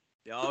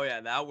 Oh yeah,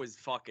 that was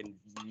fucking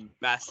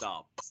messed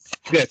up.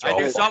 Yeah, I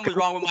knew Oh. something was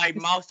wrong when my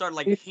mouth started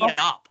like heating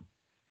up.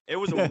 It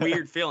was a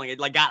weird feeling. It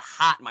like got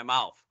hot in my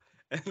mouth,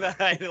 and then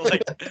I had to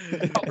like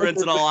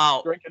rinse it all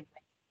out. Drinking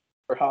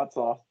or hot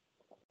sauce.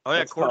 Oh yeah,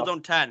 That's tough.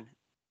 cortisone 10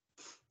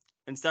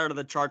 instead of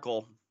the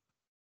charcoal.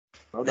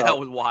 No That doubt.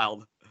 was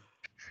wild.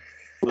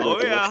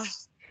 Oh yeah,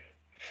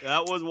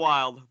 that was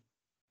wild.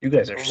 You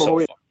guys are so Oh,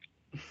 yeah.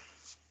 fucked.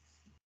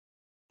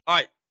 All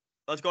right,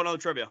 let's go another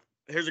trivia.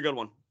 Here's a good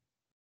one.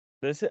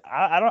 This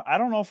I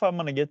don't know if I'm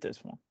gonna get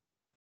this one.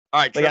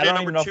 All right, Like, I trivia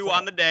don't even number know 2 if-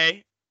 on the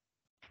day.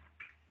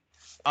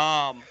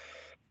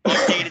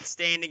 Updated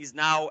standings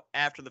now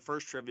after the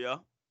first trivia.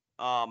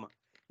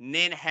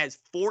 Nin has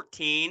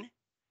 14.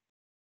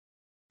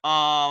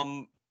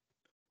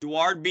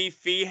 Duard B.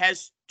 Fee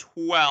has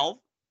 12,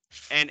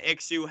 and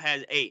Ixu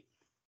has 8.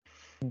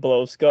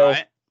 Blows All go.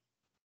 right,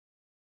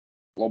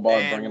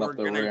 Lobard And bringing we're up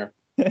the gonna-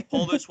 rear.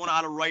 pull this one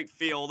out of right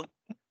field.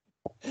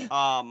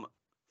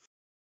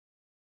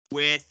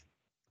 With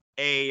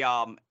a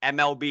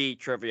MLB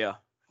trivia.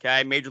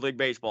 Okay, Major League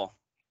Baseball.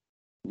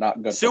 Not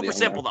good. for the Super young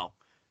simple man. though.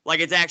 Like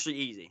it's actually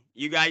easy.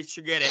 You guys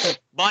should get it.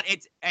 But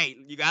it's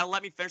you gotta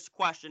let me finish the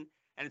question,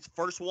 and it's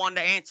first one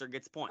to answer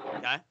gets the point.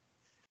 Okay.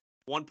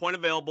 1 point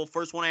available.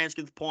 First one to answer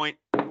gets the point.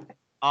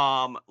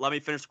 Let me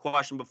finish the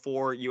question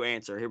before you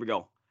answer. Here we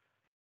go.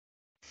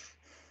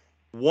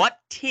 What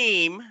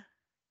team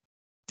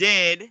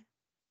did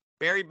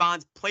Barry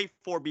Bonds play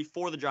for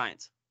before the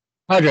Giants?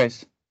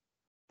 Padres.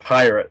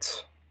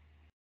 Pirates.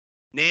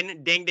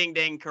 Nin, ding, ding,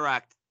 ding,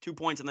 correct. 2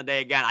 points on the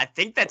day again. I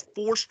think that's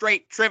 4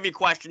 straight trivia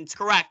questions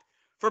correct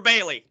for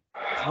Bailey.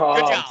 Oh,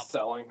 Good I'm job.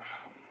 selling.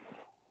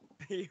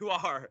 You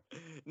are.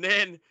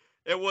 Nin,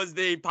 it was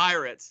the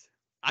Pirates.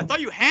 I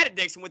thought you had it,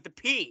 Dixon, with the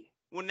P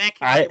when that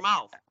came out of your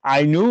mouth.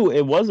 I knew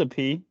it was a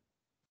P,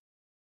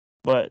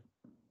 but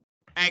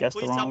Hey, Guessed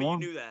the please tell wrong me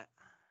one. you knew that.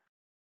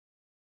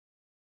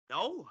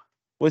 No?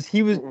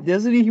 Mm-mm.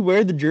 doesn't he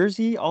wear the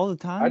jersey all the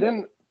time? I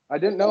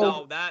didn't know.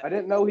 No, that I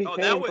didn't know he Oh,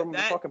 came that was- from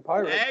that- the fucking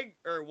Pirates.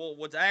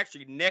 what's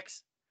actually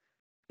Nick's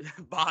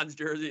Bonds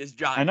jersey is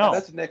Giants. I know.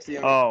 That's Nick's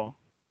young. Oh,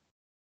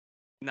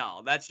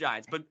 No, that's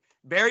Giants. But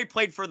Barry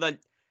played for the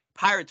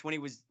Pirates when he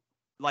was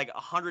like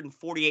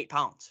 148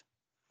 pounds.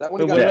 That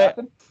when he But got what-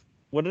 drafted?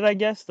 what did I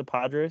guess? The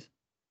Padres.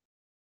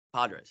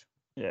 Padres.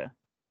 Yeah.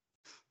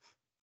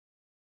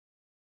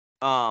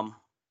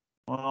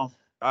 Well, All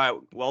right,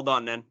 well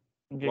done, then.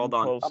 I'm getting Well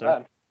done. Not closer.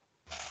 bad.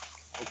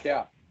 Okay.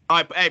 All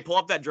right, hey, pull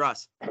up that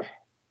dress.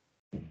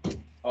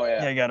 Oh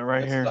yeah. Yeah, I got it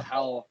right This here. is a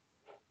hell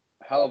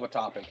of a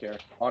topic here.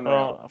 Unreal.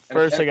 Well, And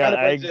first it I got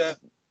kinda puts eggs.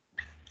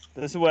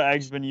 This is what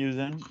Egg's been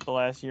using the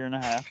last year and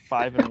a half.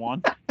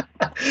 5-1.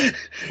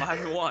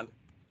 5-1.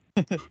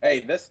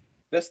 Hey, this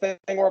thing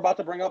we're about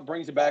to bring up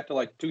brings you back to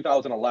like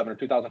 2011 or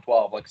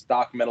 2012, like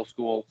stock middle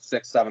school,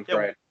 6th, 7th Yep.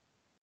 grade.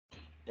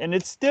 And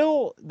it's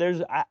still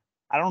I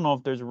don't know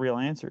if there's a real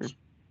answer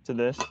to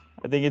this.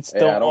 I think it's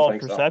still I don't all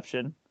think so.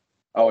 perception.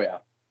 Oh yeah.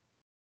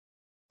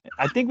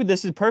 I think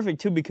this is perfect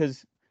too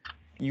because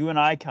you and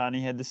I,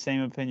 Connie, had the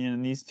same opinion,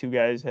 and these two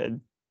guys had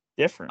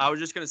different. I was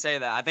just gonna say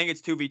that. I think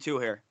it's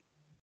 2v2 here.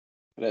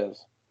 It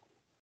is.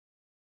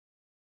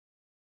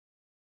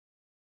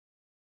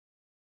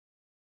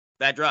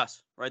 That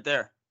dress right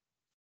there.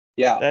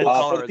 Yeah. That For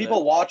color the is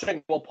people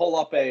watching, we'll pull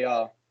up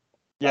a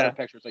better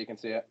picture so you can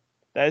see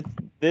it.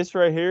 This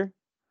right here,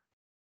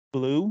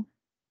 blue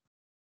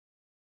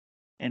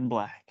and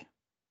black.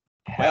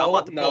 Hell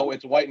about to no, pull-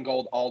 it's white and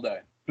gold all day.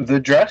 The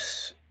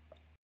dress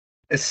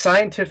is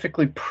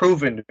scientifically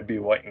proven to be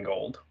white and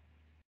gold.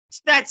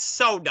 That's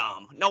so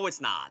dumb. No,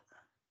 it's not.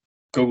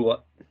 Google it.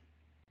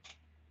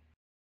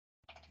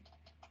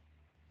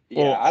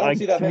 Yeah, Well, I don't like,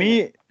 see that. to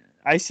me,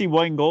 I see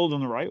white and gold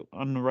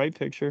on the right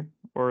picture,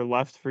 or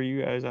left for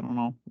you guys. I don't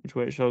know which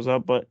way it shows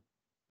up, but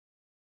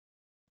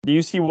do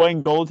you see white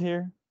and gold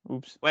here?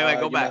 Oops. Wait, You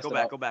go back, messed go it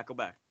back, up. go back, go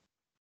back.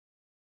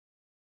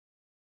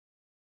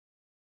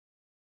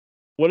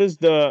 What does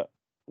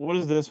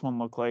this one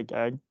look like,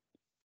 Egg?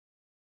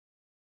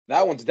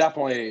 That one's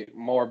definitely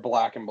more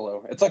black and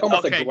blue. It's like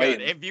almost Okay, a gray,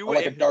 good. If you or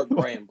like a if- dark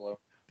gray and blue.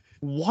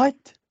 What?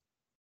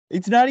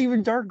 It's not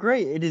even dark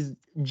gray. It is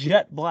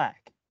jet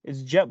black.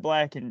 It's jet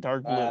black and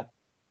dark blue. That's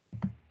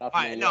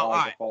Alright, me, no, always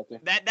alright. faulty.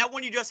 that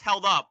one you just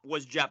held up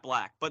was jet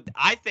black, but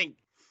I think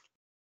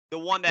the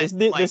one that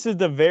This is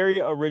the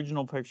very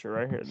original picture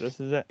right here. This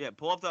is it. yeah,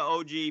 pull up the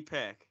OG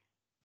pic.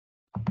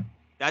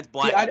 That's See,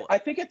 black. I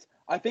think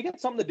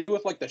it's something to do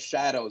with like the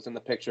shadows in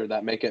the picture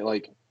that make it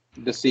like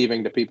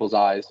deceiving to people's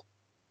eyes.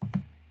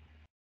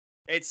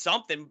 It's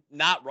something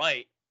not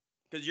right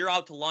because you're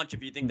out to lunch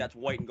if you think that's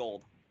white and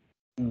gold.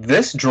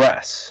 This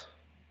dress,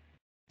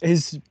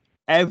 Is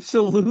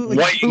absolutely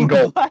White and blue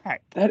gold.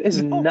 black. That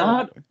is No.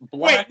 not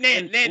black Wait,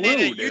 and Nan, blue,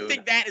 you dude.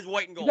 think that is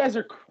white and You gold? guys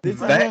are This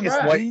That is is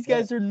crap. white- These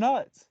guys are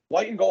nuts.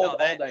 white and gold No,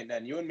 that- all day,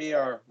 Nen. You and me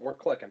we're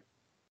clicking.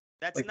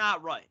 That's like-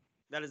 not right.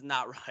 That is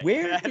not right.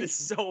 Where That is-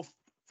 is so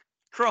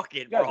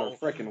crooked, You guys bro. are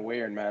freaking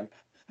weird, man.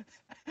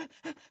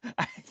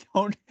 I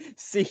don't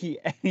see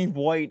any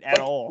white at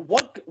Like, all.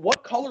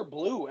 What color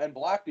blue and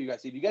black do you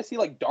guys see? Do you guys see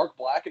like dark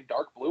black and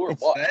dark blue or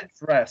It's what? that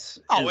dress.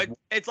 Oh, is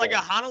it's like a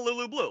gold.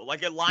 Honolulu blue,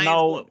 like a lion's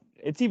No, blue.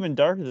 it's even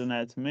darker than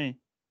that to me.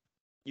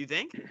 You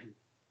think?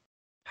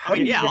 How I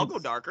mean, do you yeah, I'll get- go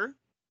darker.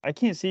 I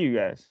can't see you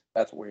guys.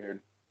 That's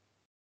weird.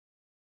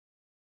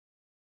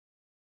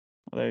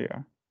 Oh, there you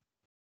are.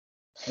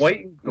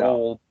 White and No.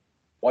 gold.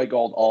 White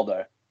gold all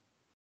day.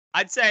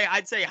 I'd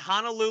say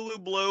Honolulu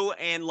blue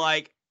and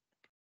like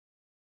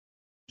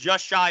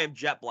just shy of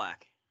jet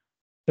black.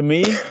 To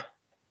me,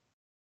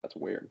 That's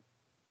weird.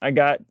 I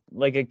got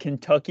like a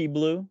Kentucky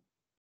blue,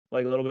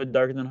 like a little bit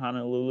darker than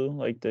Honolulu,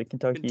 like the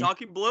Kentucky.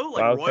 Kentucky blue,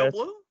 like royal Wildcats.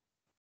 blue.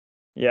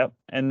 Yep,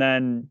 and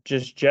then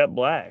just jet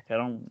black. I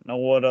don't know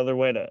what other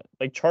way to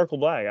like charcoal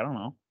black. I don't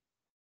know.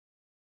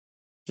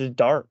 Just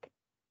dark.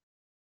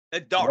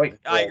 It's dark. White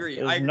I gold. agree.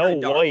 There's I agree.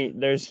 no dark. white.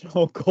 There's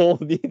no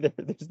gold either.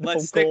 There's no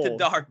Let's stick to gold.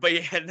 dark. But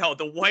yeah, no,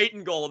 the white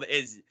and gold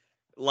is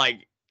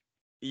like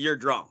you're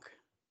drunk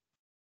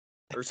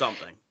or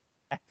something.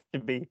 To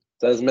be.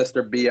 Says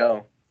Mr.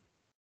 B.O.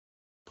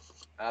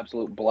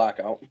 Absolute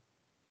blackout.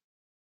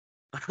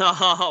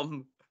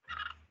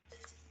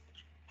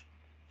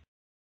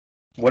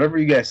 Whatever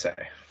you guys say.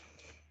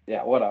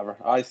 Yeah, whatever.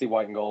 I see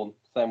white and gold.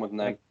 Same with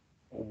Nick.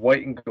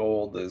 White and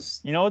gold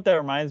is You know what that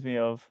reminds me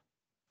of? it's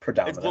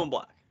predominant. blue and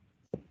black.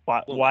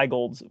 Blue.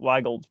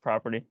 Weigold's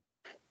property.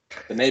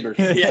 The neighbors.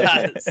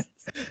 Yes.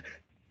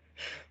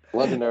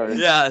 Legendary.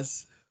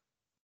 Yes.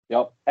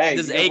 Yep. Hey,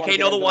 Does you guys wanna AK get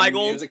know the into Y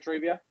gold? Music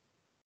trivia?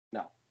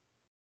 No.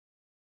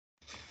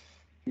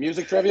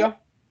 Music trivia?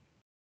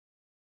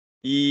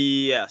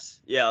 Yes.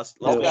 Yeah. Let's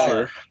Oh, go.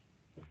 sure.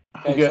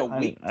 Okay, Okay, so I,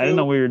 week I didn't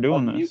know two we were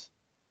doing of mu- this.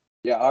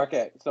 Yeah,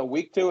 okay. So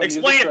week 2 of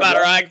Explain music it better,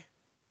 trivia, Ag.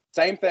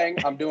 same thing.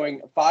 I'm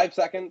doing 5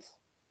 seconds.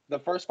 The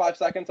first 5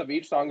 seconds of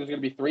each song, there's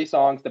going to be 3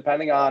 songs.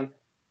 Depending on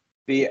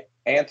the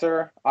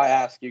answer I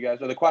ask you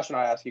guys, or the question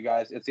I ask you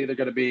guys, it's either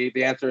going to be,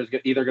 the answer is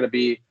either going to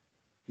be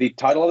the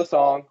title of the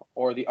song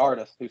or the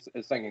artist who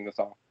is singing the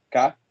song.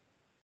 Okay?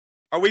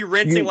 Are we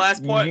rinsing You-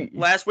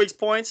 last week's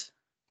points?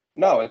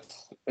 No,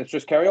 it's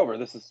just carryover.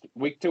 This is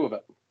week 2 of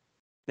it.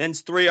 Then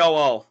it's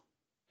 3-0-0.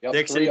 Yep,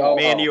 Dixon, 3-0-0.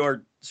 me and you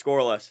are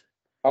scoreless.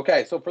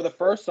 Okay, so for the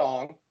first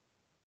song,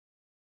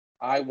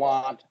 I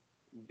want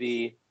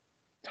the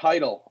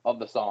title of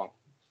the song.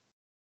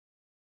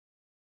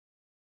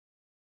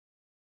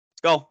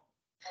 Go.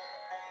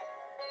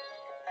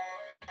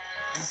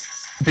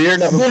 Fear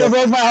never Fear broke.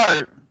 broke my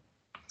heart.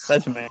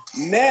 That's me.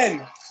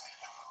 Nen.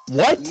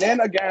 What?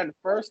 Nen again,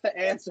 first to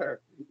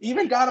answer.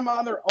 Even got them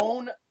on their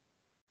own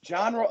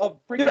genre of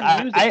freaking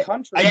Dude, music,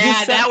 country. I Yeah,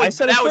 just said- I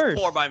said it that was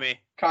first. poor by me.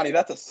 Connie,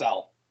 that's a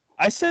sell.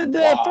 I said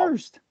that Wow.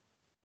 first. You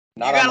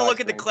Not on gotta my look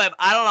at the screen. clip.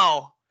 I don't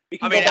know. We I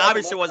can mean, go back and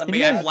obviously it look wasn't at me.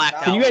 the I as blacked now.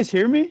 out. Can you guys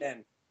hear me?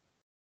 Nen.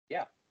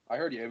 Yeah, I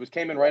heard you. It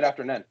came in right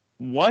after Nen.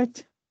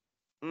 What?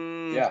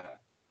 Mm, Yeah.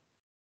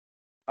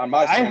 On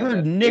my I screen, it heard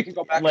did. We Nick can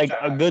go back and like check.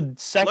 a good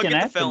second the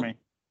after film. me.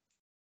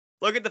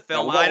 Look at the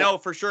film. we'll I go- know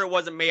for sure it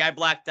wasn't me. I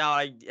blacked out.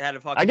 I had a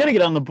fucking. I gotta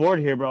get on the board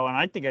here, bro, and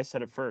I think I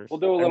said it first. We'll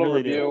do a I little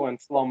really do. review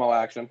and slow-mo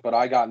action, but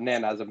I got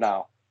Nen as of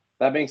now.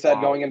 That being said,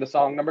 Wow. going into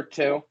song number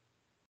 2,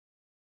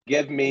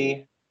 give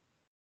me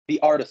the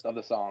artist of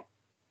the song.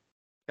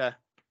 Okay.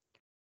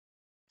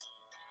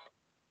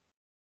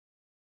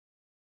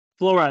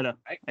 Florida.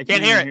 I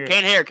Can't hear even it.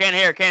 Can't hear it. Can't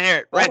hear it. Can't hear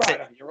it. Right, Rinse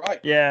it. you're right.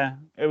 Yeah,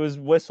 it was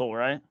Whistle,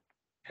 right?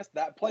 Yes,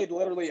 that played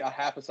literally a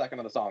half a second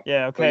of the song.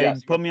 Yeah, okay.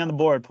 yes, Put me on the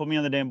board. Put me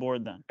on the damn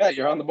board then. Yeah,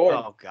 you're on the board.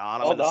 Oh God,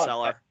 I'm Well in the done.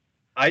 cellar.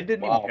 I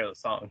didn't Wow. even hear the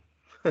song.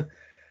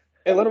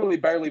 It literally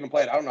barely even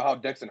played. I don't know how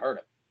Dixon heard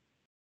it.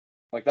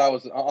 Like, that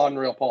was an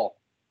unreal pull.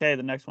 Okay,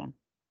 the next one.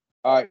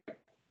 All right.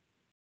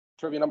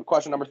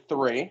 Question number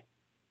 3.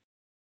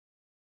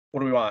 What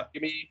do we want?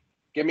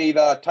 Give me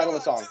the title of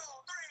the song.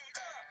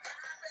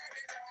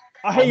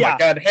 Oh, hey, Oh yeah. my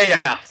god, hey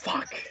yeah,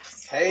 fuck.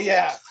 Hey,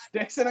 yeah.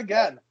 Dixon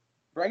again.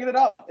 Bringing it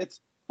up. It's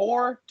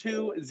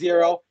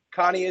 4-2-0.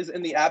 Connie is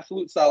in the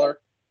absolute cellar.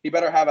 He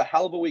better have a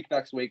hell of a week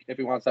next week if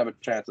he wants to have a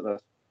chance at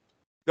this.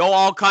 Go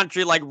all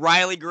country like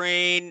Riley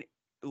Green,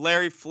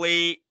 Larry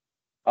Fleet,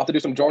 I'll have to do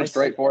some George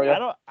Strait for you.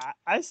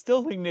 I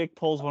still think Nick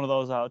pulls one of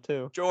those out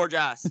too. George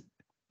S.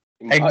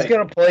 Hey, he's Mike.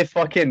 gonna play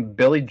fucking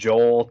Billy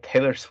Joel,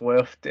 Taylor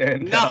Swift,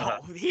 and No,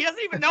 he doesn't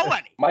even know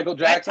any. Michael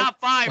That Jackson. top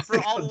 5 for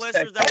all the Michael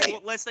listeners that Jackson. were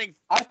listening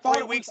I thought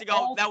 3 it weeks was ago.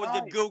 all That was the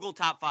time. Google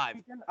top 5.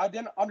 I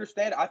didn't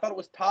understand it. I thought it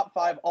was top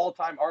 5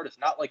 all-time artists,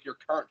 not like your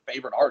current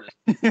favorite artist.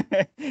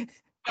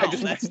 I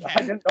that's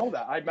I didn't know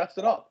that. I messed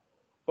it up.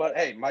 But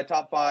hey, my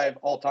top 5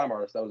 all-time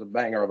artists. That was a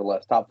banger of a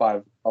list. Top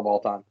 5 of all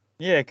time.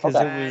 Yeah, because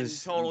Okay. it And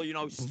was total,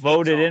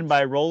 voted in songs.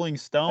 by Rolling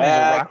Stone, Eh,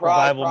 the Rock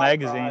cry, Revival cry,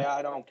 magazine. cry,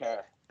 I don't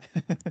care.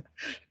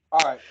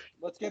 All right,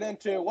 let's get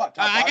into what?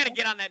 Top I 5? gotta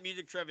get on that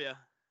music trivia.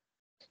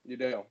 You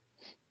do.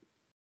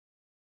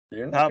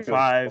 You're not Top doing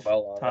 5.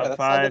 well on Yeah, it. that's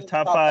not good.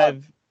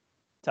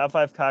 Top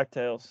five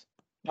cocktails.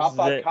 Top This is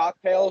 5 it.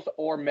 cocktails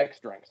or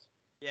mixed drinks.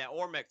 Yeah,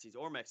 or Mexies.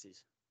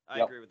 I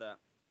Yep. agree with that.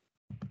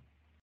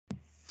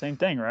 Same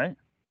thing, right?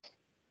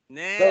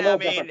 They're a Nah, little I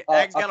mean, different.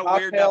 Egg's got a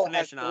weird cocktail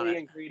definition has on 3 it.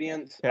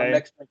 ingredients. Okay. A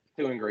mixed drink is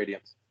 2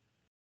 ingredients.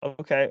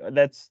 Okay,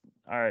 that's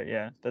all right.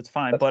 Yeah, that's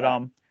fine. That's But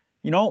fine.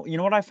 you know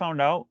what I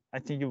found out? I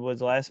think it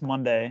was last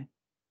Monday.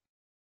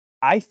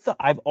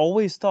 I've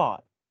always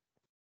thought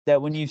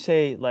that when you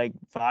say like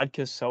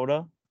vodka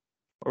soda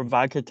or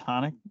vodka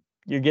tonic,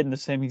 you're getting the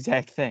same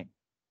exact thing.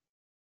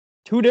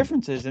 Two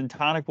differences in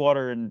tonic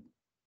water and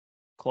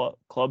club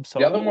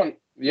soda. The other one,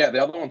 the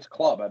other one's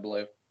club, I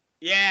believe.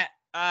 Yeah,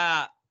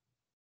 I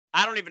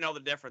don't even know the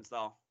difference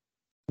though.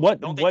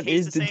 What don't they what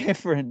taste is the the same?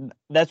 difference?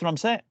 That's what I'm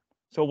saying.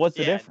 So what's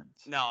the Yeah,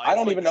 difference? No, I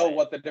don't it's even like know the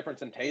what the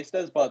difference in taste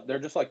is, but they're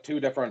just like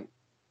 2 different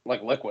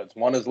like liquids.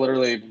 One is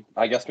literally,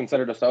 I guess,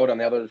 considered a soda, and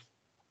the other's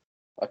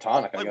a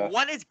tonic. I same. guess. Like,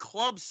 what is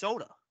club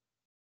soda?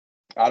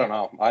 I don't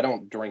know. I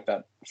don't drink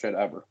that shit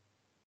ever.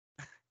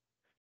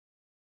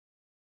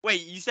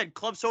 Wait, you said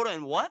club soda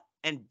and what?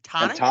 And And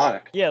tonic?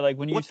 tonic. Yeah, like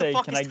when you What the say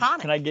fuck can is I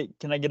tonic?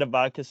 can I get a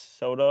vodka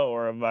soda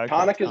or a vodka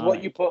Tonic is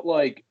what you put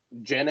like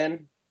gin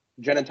in,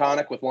 gin and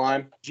tonic with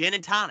lime. Gin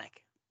and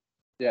tonic.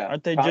 Yeah.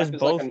 Aren't they Tonic just is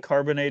both like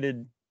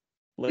carbonated?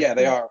 yeah,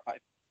 they liquids?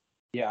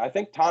 are. I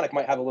think tonic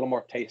might have a little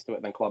more taste to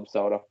it than club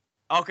soda.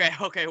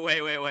 Okay,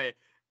 wait.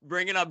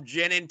 Bringing up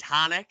gin and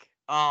tonic.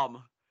 I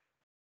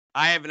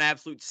have an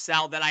absolute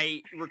cell that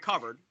I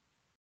recovered.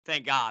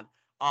 Thank God.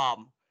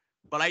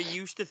 But I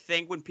used to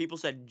think when people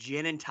said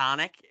gin and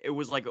tonic, it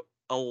was like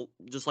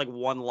just like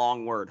one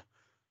long word.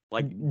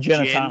 Like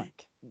Gin and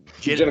tonic.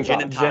 Gin and Gin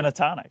tonic. and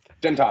tonic.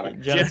 Gin tonic.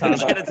 Gin and Gin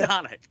tonic. and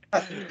tonic. How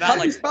Not do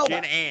like you spell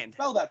gin that? and.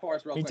 Spell that for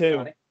us real Me quick, too.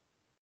 Connie.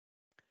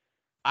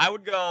 I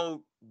would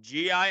go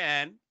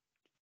GINNTONIC.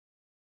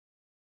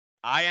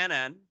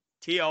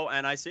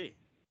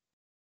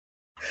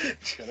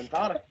 Gin and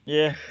tonic.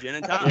 Yeah. Gin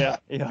and tonic.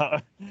 Yeah.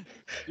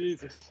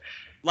 Jesus.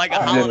 Like a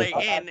All right.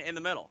 Holiday Inn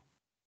the middle.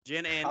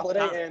 Gin and tonic.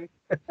 Holiday Inn.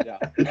 Yeah.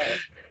 All right.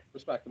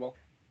 Respectable.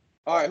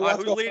 All right. Who All right,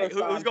 wants to go leading? first?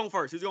 Who's Tom? going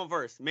first? Who's going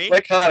first? Me?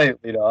 Let Connie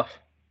lead off.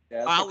 Yeah,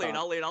 I'll let's go, lead. Tom.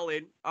 I'll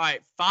lead. All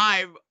right,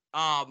 5.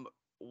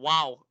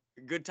 Wow,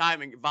 good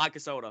timing. Vodka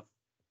soda.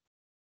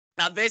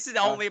 Now this is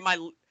only my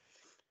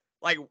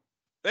like.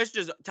 This is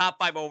just top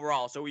 5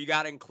 overall. So you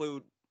got to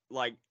include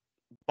like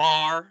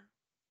bar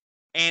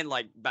and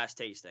like best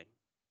tasting,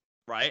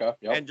 right? Okay,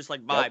 yep, And just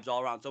like vibes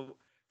all around. So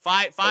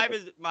five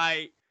is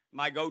my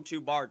go-to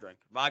bar drink,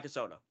 vodka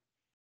soda.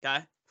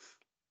 Okay.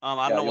 I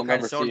don't know You'll what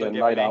kind never of soda see they'll a give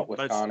night me, out with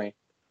but it's, Connie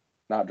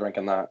not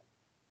drinking that.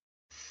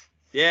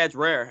 yeah, it's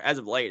rare as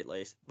of late at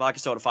least. Vodka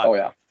soda 5. Oh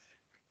yeah.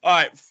 All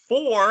right,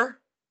 4.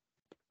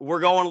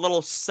 We're going a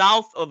little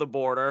south of the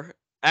border.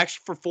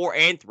 Actually, for 4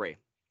 and 3.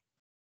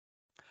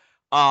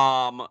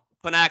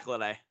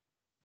 Panaclide.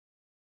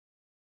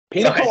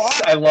 Pina Nice.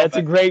 colada. I love That's a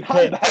it. great Not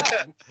pick.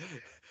 bad.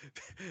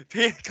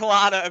 Pina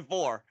colada at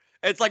 4.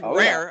 It's like Oh,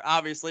 rare,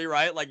 obviously,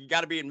 right? Like you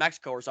got to be in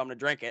Mexico or something to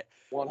drink it,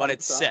 but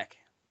it's 100%. sick.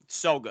 It's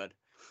so good.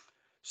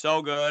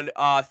 So good.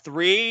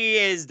 3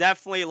 is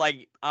definitely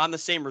like on the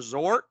same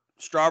resort.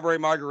 Strawberry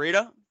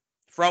margarita.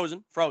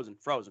 Frozen.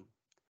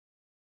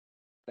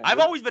 I've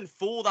always been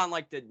fooled on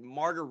like the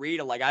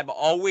margarita. Like I've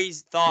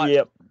always thought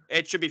Yep.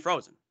 it should be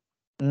frozen.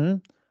 hmm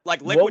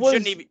Like What liquid was-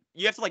 shouldn't even.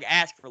 You have to like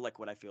ask for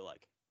liquid. I feel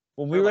like.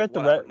 When Or, we were like, at the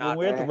whatever, Red, not- when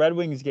we were at the Red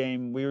Wings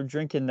game, we were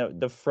drinking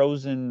the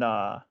frozen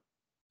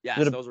Yes,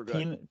 is it a those were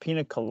good.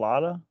 pina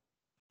colada.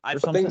 I or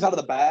But something? things out of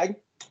the bag.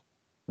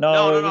 No,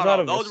 No, it was out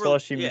of a those were-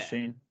 slushy yeah.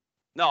 machine.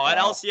 No, at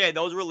Wow. LCA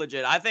those were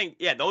legit. I think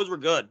those were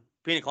good.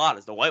 Pina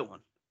coladas, the white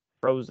one.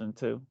 Frozen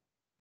too.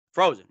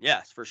 Frozen,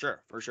 yes, for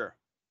sure.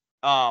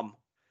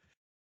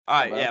 All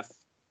right, bad. yeah.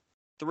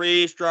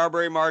 3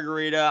 strawberry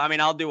margarita. I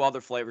mean, I'll do other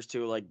flavors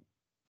too. Like,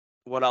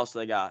 what else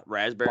they got?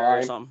 Raspberry or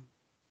Lime. something?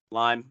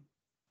 Lime.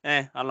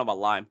 I don't know about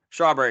lime.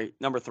 Strawberry,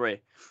 number 3.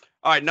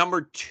 All right,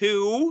 number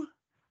 2.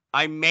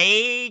 I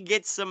may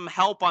get some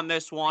help on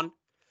this one.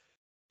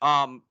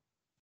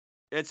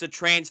 It's a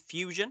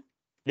transfusion.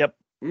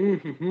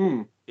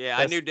 Mm-hmm. Yeah, I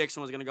That's- knew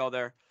Dixon was gonna go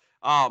there.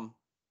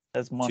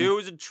 That's money. 2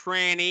 is a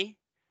tranny.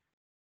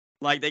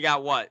 Like they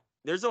got what?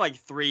 There's like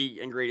 3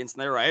 ingredients in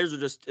there, right? Is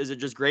it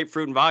just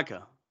grapefruit and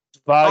vodka?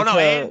 Vodka,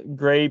 and-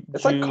 grape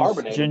It's like juice,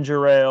 carbonated.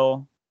 ginger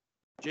ale,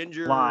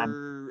 Ginger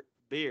Lime.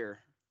 beer.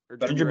 Or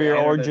ginger beer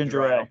ale or and ginger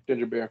dry. ale.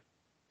 Ginger beer.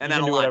 And You then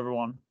can a do lime. whatever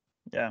one.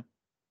 Yeah.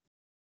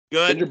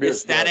 Good Ginger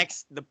beer's good.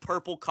 aesthetics. The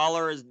purple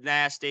color is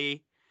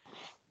nasty.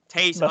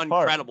 Tastes Best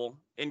part. incredible.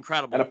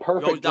 Incredible. And a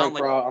perfect Goes down drink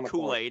for out on like the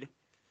floor. Kool-Aid.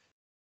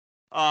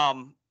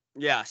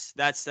 Yes,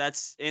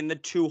 that's in the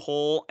 2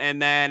 hole.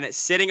 And then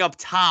sitting up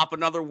top,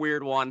 another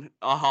weird one.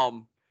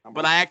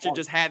 But I actually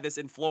just had this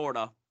in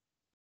Florida.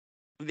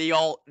 The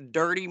old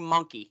Dirty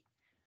Monkey.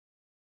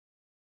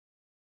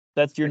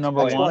 That's your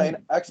number Explain.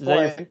 one.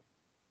 Explain.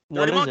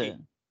 What Dirty is Monkey. it?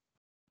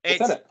 What's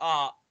in It's it?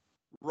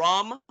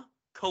 rum,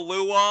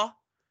 Kahlua,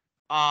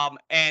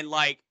 and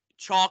like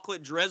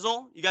chocolate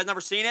drizzle. You guys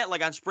never seen it?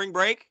 Like on spring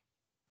break?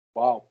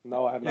 Wow.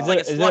 No, I have It's not. like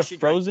a is it slushy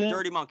drink. frozen?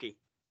 Dirty Monkey.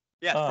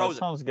 Yeah, it's Oh, frozen.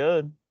 sounds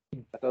good.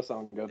 That does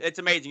sound good. It's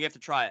amazing. You have to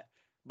try it.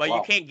 But Wow.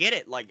 you can't get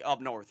it like up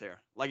north here.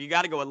 Like you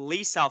got to go at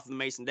least south of the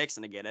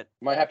Mason-Dixon to get it.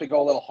 You might have to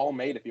go a little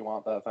homemade if you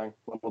want that thing.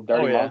 A little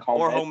dirty Oh, yeah. monk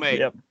homemade. Or homemade.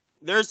 Yep.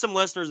 There's some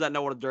listeners that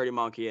know what a Dirty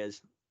Monkey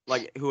is,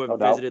 like who have No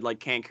doubt. visited like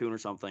Cancun or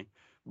something.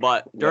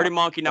 But Dirty Yeah.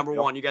 Monkey number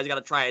Yep. 1, you guys got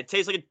to try it. It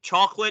tastes like a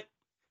chocolate.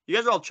 You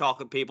guys are all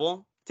chocolate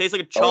people. It tastes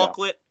like a Oh, yeah.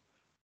 chocolate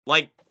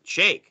like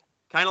shake,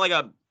 kind of like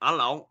a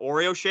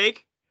Oreo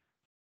shake.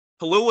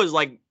 Kahlua is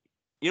like,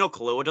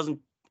 Kahlua doesn't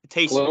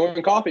taste Kahlua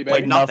and coffee, baby.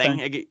 like nothing.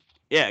 Nothing.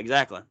 Yeah,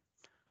 exactly.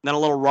 And then a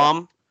little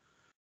rum.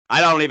 I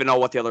don't even know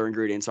what the other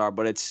ingredients are,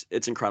 but it's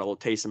incredible. It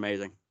tastes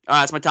amazing. All right,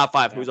 that's my top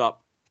 5. Yeah. Who's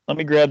up? Let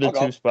me grab the I'll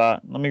go. 2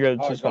 spot. Let me grab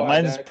the All 2 right, spot. go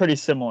ahead, Mine's Dak. pretty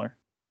similar.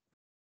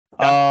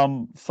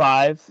 Okay.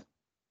 5.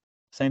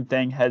 Same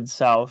thing. Head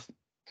south.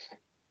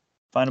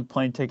 Find a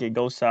plane ticket.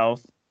 Go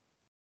south.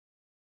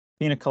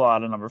 Pina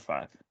colada number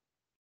 5.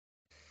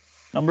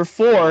 Number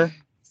 4.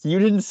 You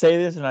didn't say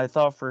this, and I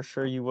thought for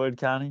sure you would,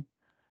 Connie.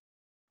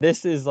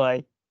 This is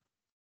like,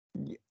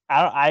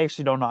 I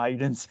actually don't know how you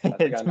didn't say I it.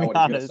 think I To know be what you're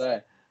gonna honest,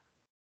 say.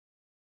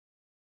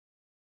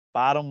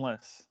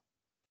 bottomless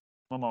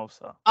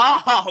mimosa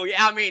Oh,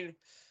 yeah, I mean,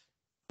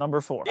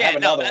 number 4. Yeah, I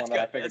have no, another that's one that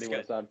I good. figured That's he would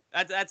have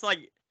said. that's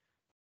like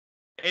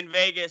in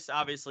Vegas,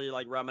 obviously,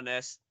 like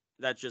reminisce.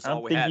 That's just I all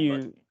don't we think had.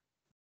 you.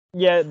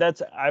 Yeah,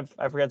 that's I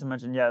forgot to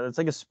mention. Yeah, that's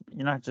like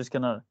you're not just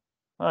gonna.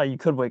 Well, you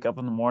could wake up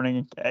in the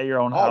morning at your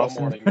own Auto house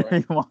and morning, do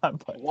right. you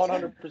want, but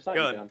 100%.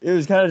 Good. Man. it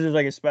was kind of just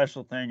like a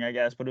special thing, I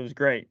guess. But it was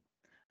great.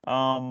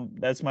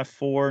 That's my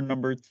 4.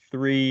 Number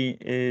 3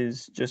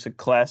 is just a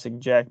classic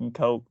Jack and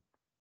Coke.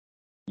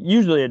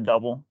 Usually a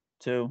double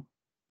too.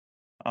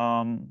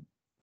 Number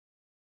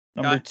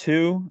Okay.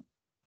 2.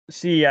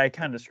 See, I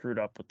kind of screwed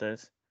up with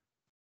this.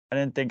 I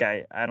don't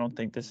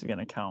think this is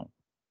gonna count.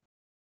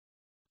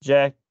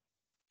 Jack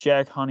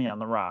Honey on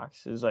the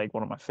Rocks is like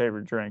one of my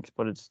favorite drinks,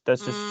 but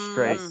that's just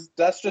straight.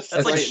 That's just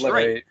That's like straight liquor.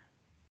 straight.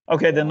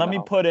 Okay, then let me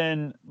Wow. put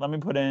in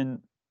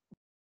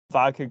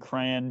vodka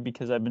cran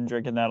because I've been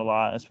drinking that a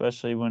lot,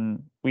 especially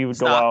when we would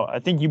go Stop. out. I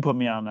think you put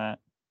me on that,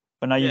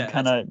 but now Yeah, you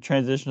kind of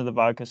transition to the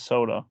vodka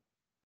soda.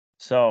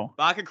 So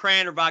Vodka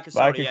cran or vodka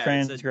soda. vodka Yeah, cran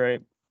it's is a-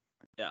 great.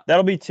 Yeah.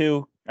 That'll be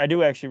 2. I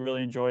do actually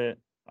really enjoy it.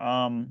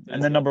 And is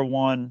then good. number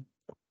 1,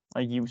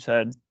 like you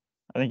said,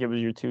 I think it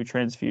was your 2,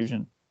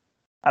 transfusion.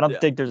 I don't Yeah.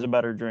 think there's a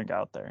better drink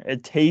out there.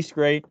 It tastes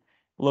great,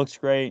 looks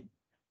great,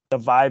 the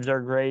vibes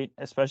are great,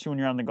 especially when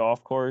you're on the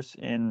golf course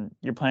and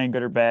you're playing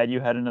good or bad.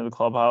 You head into the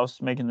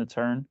clubhouse, making the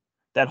turn.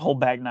 That whole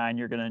back 9,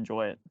 you're gonna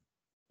enjoy it.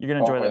 You're gonna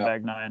enjoy Oh, that yeah.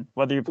 back 9,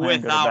 whether you're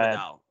playing without good or a bad.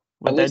 doubt.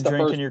 With At that least the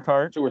drink in first your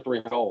cart, 2 or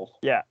 3 holes.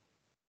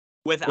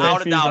 Without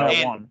a transfusion doubt. at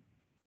And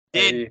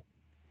 1.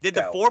 did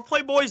the Go.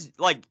 Foreplay boys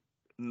like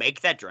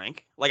make that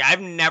drink? Like I've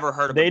never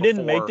heard of They it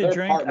didn't make the They're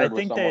drink. I partnered with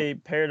think they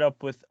paired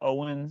up with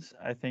Owens.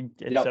 I think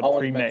it's Yep, a Owens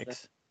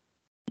pre-mix.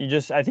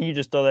 I think you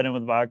just throw that in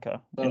with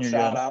vodka. Little and you're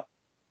shout good. out.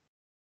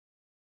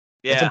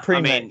 Yeah, It's a I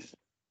pre-mix. mean,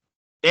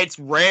 it's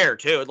rare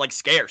too. It's like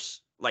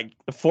scarce. Like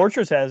The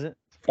Fortress has it.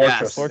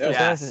 Yes. Fortress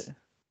Yes. has it.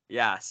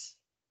 yes.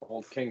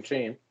 Old King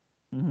Chain.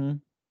 Mm-hmm.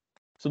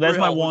 So that's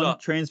my Real, who's one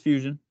up?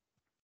 transfusion.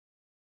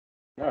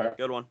 All right.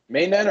 Good one.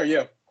 Main man or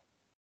you?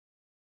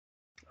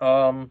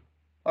 I'll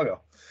go.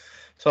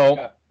 So,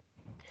 Okay.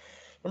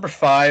 number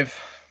 5,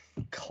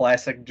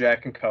 classic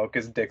Jack and Coke,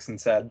 as Dixon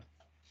said.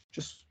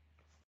 Just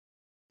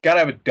gotta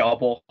have a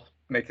double,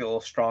 make it a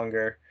little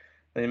stronger.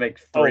 Then you make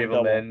 3 of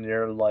them double. and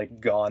you're like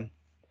gone.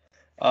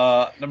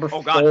 Number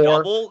Oh 4. God,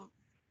 double.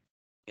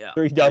 Yeah.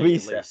 3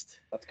 W's. At least.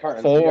 That's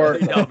Carton. 4.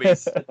 3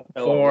 W's.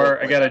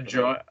 4. I got a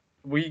joy.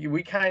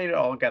 We kind of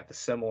all got the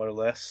similar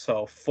list.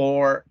 So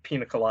 4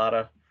 pina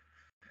colada,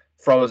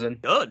 frozen.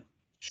 Good.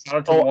 Shout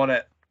out to the one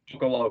at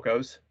Coco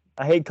Locos.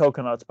 I hate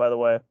coconuts, by the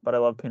way, but I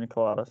love pina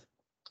coladas.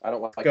 I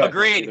don't like Good. either,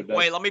 Agreed. Dave.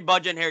 Wait, let me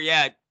budge in here.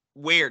 Yeah,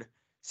 weird.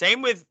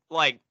 Same with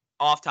like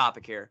off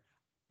topic here.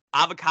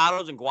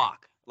 Avocados and guac.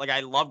 Like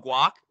I love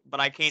guac, but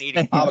I can't eat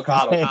it.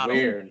 Avocado is Avocado.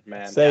 weird,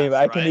 man. Same. Yes,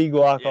 I can right? eat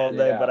guac all Yeah.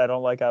 day, Yeah. but I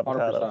don't like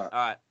avocados. 100%. All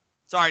right.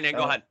 Sorry, Nick.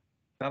 Go ahead.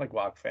 Not a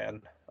guac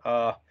fan.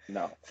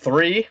 No.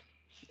 3.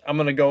 I'm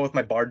gonna go with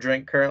my bar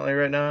drink currently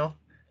right now.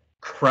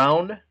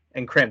 Crown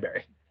and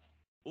cranberry.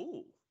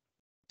 Ooh.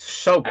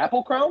 So good.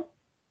 Apple Crown?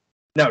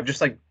 No,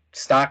 just like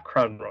stock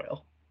Crown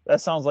Royal. That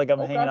sounds like I'm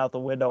Okay. hanging out the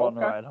window on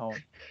the Okay. ride home.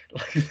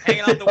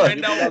 Hanging out the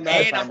window, done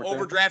that and I'm time or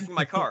two. overdrafting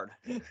my card.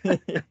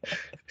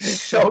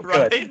 So good.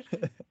 Right?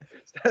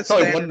 That's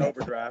only standard one-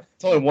 overdraft.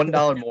 It's only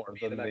 $1 more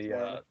The than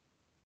next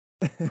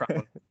the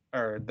Crown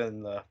or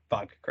than the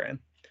vodka cran.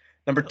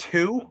 Number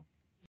 2,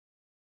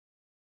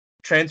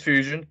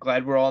 transfusion.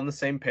 Glad we're all on the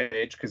same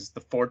page because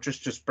the Fortress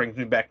just brings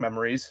me back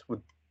memories with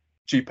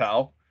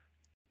G-Pal.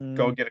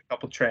 Go get a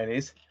couple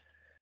trannies.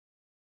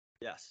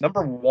 Yes.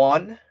 Number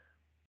 1,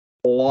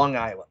 Long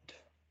Island.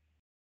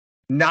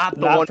 Not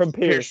the Not one from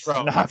Pierce.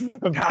 Road. Not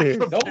from Not Pierce.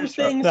 from Those Pierce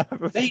things, Not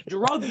from- they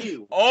drug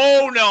you.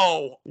 Oh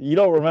no. You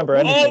don't remember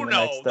anything Oh the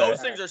no. next day.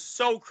 Those things are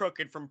so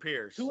crooked from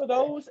Pierce. 2 of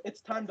those,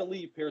 it's time to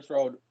leave Pierce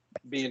Road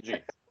B&G.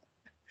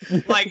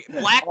 Like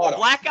Auto.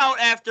 blackout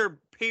after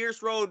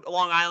Pierce Road,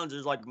 Long Island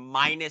is like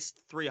minus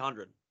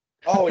 300,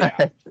 Oh, yeah.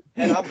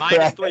 And I'm, minus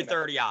Correct.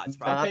 330 odds.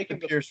 Bro. Not I'm, the taking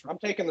the, Pierce- I'm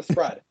taking the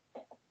spread.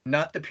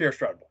 Not the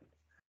Pierce Road one.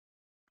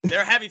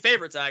 They're heavy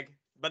favorites, Egg,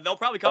 but they'll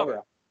probably Oh, cover.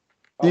 yeah.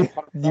 Do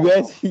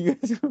Oh, you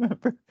guys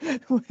remember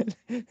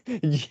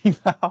when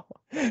G-Mal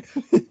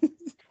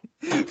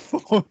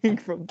falling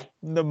from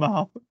the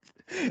mouth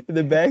in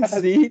the back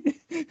seat?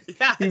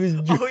 Yeah. He was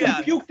Oh He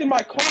yeah. puked in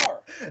my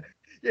car.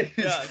 Yeah,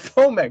 he's Yeah.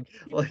 foaming.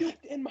 He Like,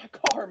 puked in my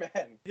car,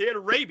 man. He had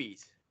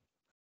rabies.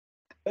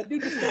 That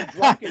dude just got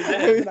drunk and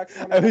I was- the next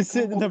one. I was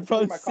sitting in the Puked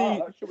front my car.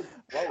 seat. That shit was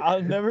gross.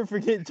 I'll never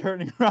forget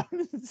turning around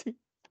and seeing.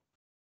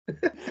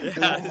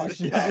 Yeah. Oh my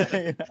shit God.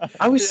 hanging out.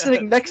 I was Yeah.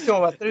 sitting next to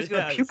him. I thought he was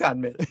gonna Yes. puke on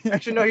me.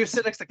 Actually, no, he was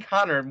sitting next to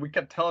Connor, and we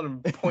kept telling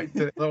him to point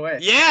the other way.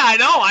 Yeah, I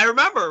know. I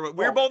remember.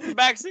 We were both in the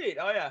back seat.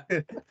 Oh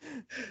yeah.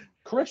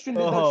 Christian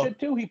did Oh. that shit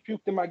too. He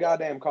puked in my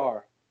goddamn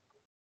car.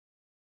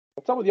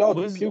 What's up with y'all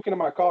Was- puking in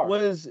my car?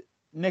 Was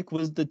Nick?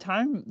 Was the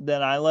time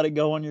that I let it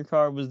go on your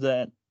car? Was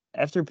that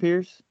after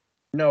Pierce?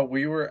 No,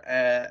 we were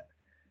at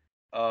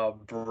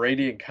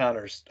Brady and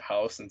Connor's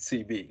house in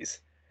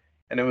CB's,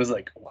 and it was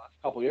like A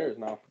couple years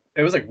now.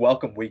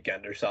 welcome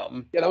weekend or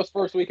something. Yeah, that was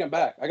first weekend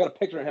back. I got a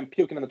picture of him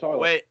puking in the toilet.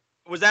 Wait,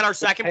 was that our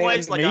second Hands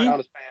place? Like, me? down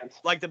his pants.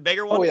 like the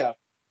bigger one? Oh yeah,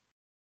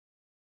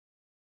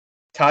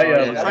 Taya Oh, yeah,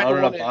 was that's down the in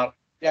a one that- bottle.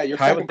 yeah. You're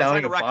Ty was second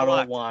downing a trying to bottle of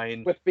recollect.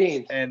 wine, with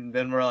beans. and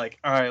then we're like,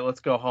 all right, let's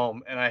go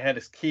home. And I had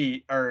his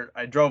key, or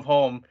I drove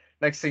home.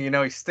 Next thing you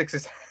know, he sticks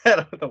his head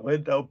out the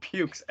window,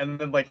 pukes, and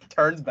then like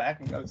turns back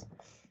and goes.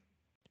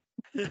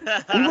 We were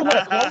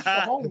like close to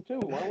home too,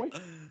 weren't we?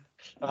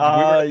 We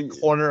were in the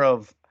corner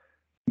of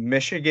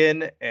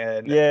Michigan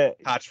and Yeah,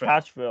 Kochville.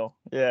 Kochville.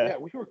 Yeah, Yeah,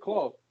 we were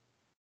close.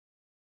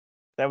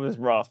 that was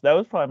rough. That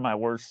was probably my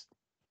worst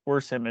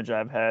image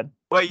I've had.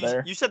 Wait,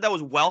 There. you said that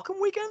was welcome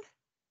weekend?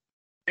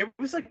 It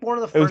was like one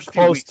of the It was first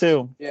few close weeks.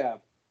 too. Yeah.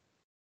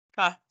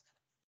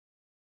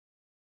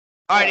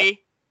 Alrighty.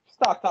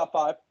 Stock top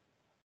 5.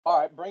 All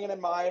right, bringing in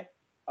my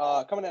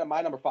coming in at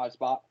my number 5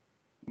 spot.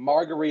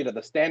 Margarita,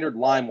 the standard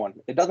lime one.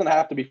 It doesn't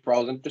have to be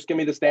frozen. Just give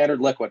me the standard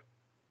liquid.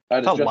 That I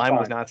is thought just lime fine.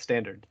 was not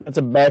standard. That's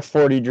a back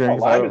 40 Oh, drink.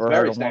 if I've lime is ever heard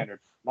very of one. standard.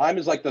 Lime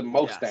is like the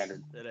most Yes,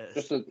 standard. It is.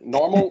 Just a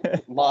normal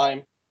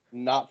lime,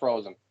 not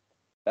frozen.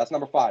 That's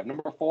number 5.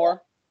 Number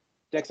 4,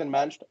 Dixon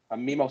Mensch, a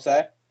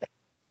mimosa,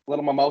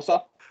 little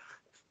mimosa,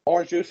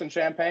 orange juice and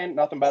champagne.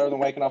 Nothing better than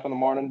waking up in the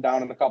morning,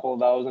 downing a couple of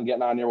those, and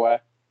getting on your way.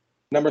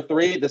 Number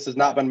 3, this has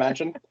not been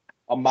mentioned,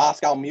 a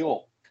Moscow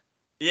Mule.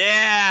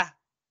 Yeah.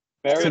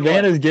 Very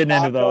Savannah's getting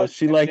into Vodka those.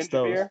 She and likes ginger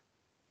those. beer.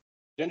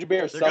 Ginger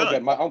beer is They're so good.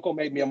 good. My uncle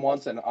made me them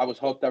once, and I was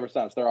hooked ever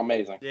since. They're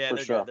amazing, Yeah, for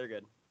they're sure. good. They're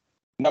good.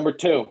 Number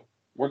 2,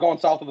 we're going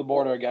south of the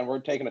border again. We're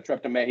taking a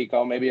trip to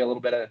Mexico, maybe a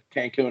little bit of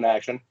Cancun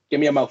action. Give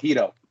me a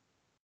mojito.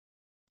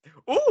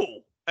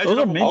 Ooh. As Those your are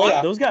number minty. Oh, one?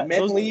 yeah. Those got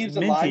Mint those leaves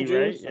and minty, lime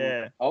right? juice and-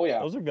 Yeah. Oh yeah,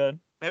 Those are good.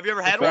 Have you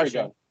ever it's had very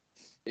Russian? good.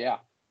 Yeah,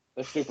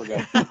 they're super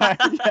good.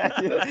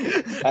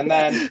 And And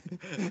then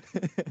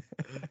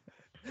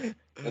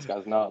this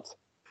guy's nuts.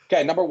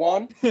 Okay, number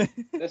 1.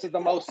 This is the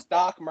most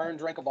stock Mern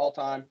drink of all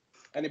time.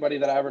 Anybody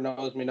that ever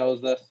knows me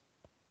knows this.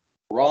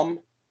 Rum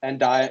and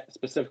Diet,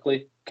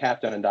 specifically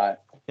Captain and Diet.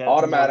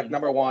 Automatic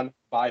number 1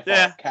 by far.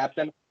 Yeah.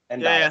 Captain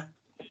and Yeah, Diet.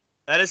 yeah.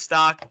 That is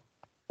stock.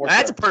 For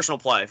That's sure. a personal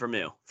play from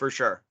you, for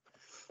sure.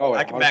 Oh, yeah,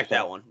 I can back 100%.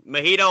 that one.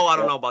 Mojito, I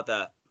don't Yeah. know about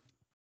that.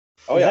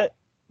 Oh yeah,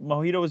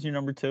 Mojito was your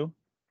number 2.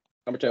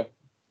 number 2.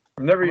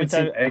 I've never How even many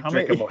seen times- Egg how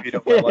drink many- a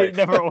mojito in my life.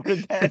 Never ordered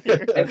that here.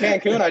 In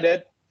Cancun, I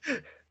did.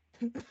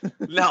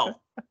 No.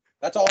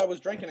 That's all I was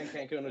drinking in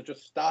Cancun was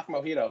just stock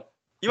mojito.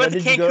 You went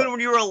When to did you go- Cancun when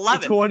you were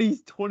 11.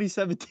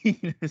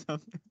 2017 or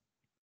something.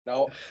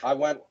 No, I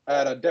went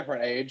at a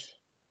different age,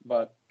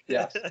 but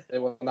yes, it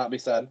will not be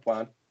said.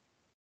 Fine.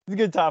 It's a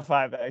good top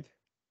 5, Egg.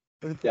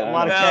 Yeah, A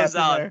lot of I know. caps in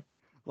That was there.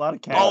 A lot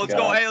of caps. Oh, let's Yeah.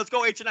 go. Hey, let's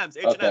go H&M's.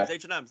 H&M's. Okay.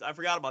 H&M's. I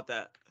forgot about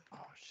that. Oh,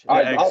 shit. All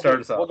right, Egg, I'll start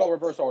do- us off. we'll go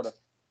reverse order.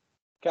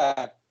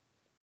 Okay.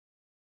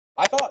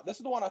 I thought this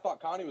is the one I thought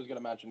Connie was going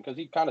to mention because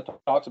he kind of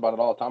talks about it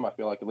all the time. I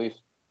feel like, at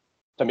least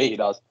to me, he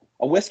does.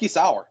 A whiskey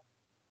sour.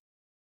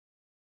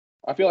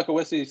 I feel like a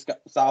whiskey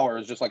sour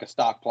is just like a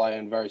stock play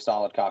and very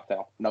solid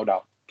cocktail, no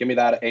doubt. Give me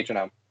that at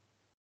H&M.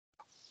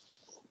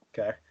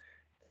 Okay.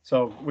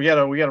 So we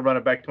gotta run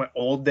it back to my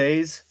old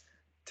days.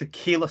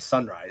 Tequila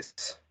Sunrise.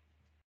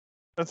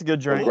 That's a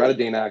good Some drink.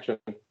 grenadine action.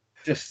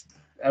 Just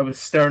I was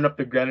stirring up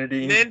the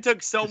grenadine. Nin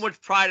took so much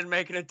pride in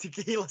making a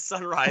tequila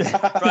sunrise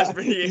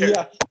freshman year.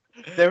 Yeah.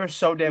 They were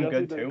so damn Yes,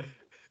 good he did. too.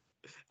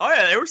 Oh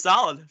yeah, they were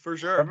solid for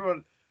sure.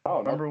 Remember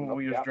Oh, when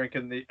we was yeah.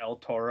 drinking the El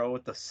Toro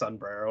with the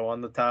sombrero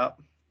on the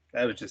top?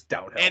 That was just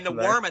downhill. And the from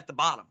there. worm at the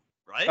bottom,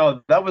 right?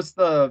 Oh, that was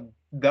the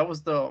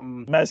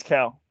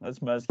Mezcal.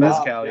 That's mezcal.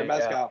 Mezcal, Yeah, yeah.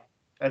 mezcal.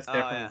 that's Oh,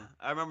 different. yeah,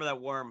 I remember that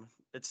worm.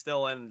 It's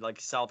still in like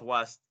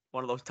Southwest,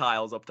 one of those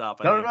tiles up top.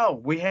 I No, think. no,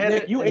 we had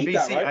Nick, it you in ate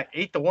that, BC. right? I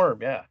ate the worm,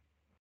 yeah.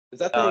 Is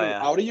that Oh, thing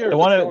yeah. out of here? The or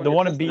one is it at- still in the your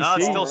one in system? No,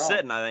 it's BC? still Around?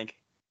 sitting. I think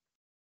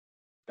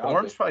The Gotta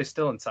worm's be. probably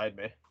still inside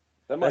me.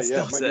 That might, It's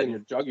yeah, still it might be in sitting. your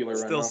jugular right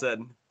still now.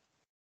 sitting.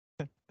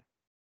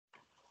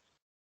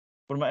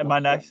 What am I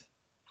next?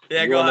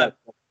 Yeah, You go on ahead.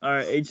 that- All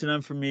right,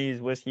 H&M for me is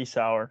whiskey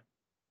sour.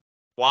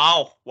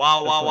 Wow, wow,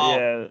 That's wow, what- wow.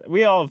 Yeah,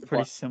 we all have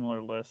pretty What?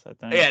 similar lists, I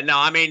think. Yeah, no,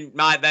 I mean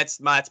that's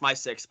my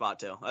sixth spot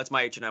too. That's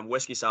my H&M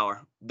whiskey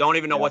sour. Don't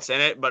even know Yeah. what's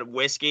in it, but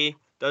whiskey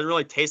doesn't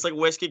really taste like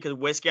whiskey because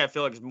whiskey I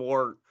feel like is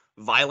more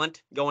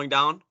violent going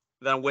down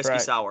than a whiskey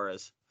Correct. sour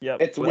is.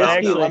 Yep. It's Without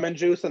whiskey, doubt. lemon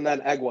juice, and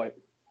then egg white.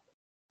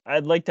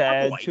 I'd like to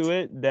add White. to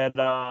it that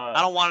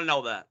I don't want to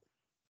know that.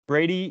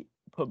 Brady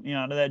put me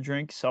onto that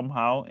drink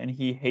somehow, and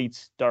he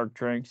hates dark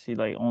drinks. He's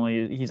like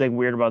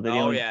weird about that. He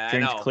Oh, only yeah, I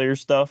drinks know. clear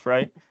stuff,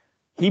 right?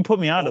 He put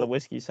me onto the Oh.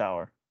 whiskey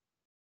sour.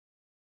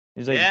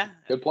 He's like, Yeah,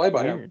 Good play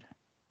by him. weird.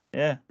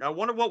 Yeah. I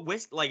wonder what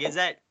whiskey like is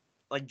that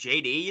like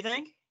JD? You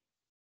think?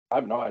 I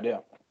have no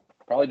idea.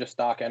 Probably just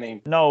stock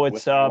any. No, it's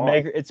Whiskey wine.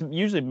 maker. It's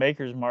usually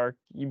Maker's Mark.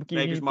 You can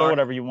Maker's throw Mark.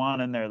 whatever you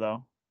want in there,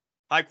 though.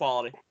 High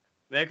quality.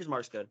 Maker's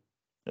Mark's good.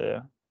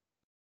 Yeah.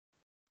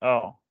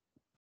 Oh,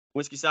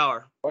 Whiskey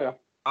sour. Oh yeah,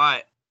 All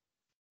right.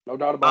 no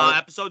doubt about it.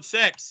 Episode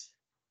 6.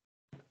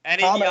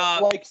 Any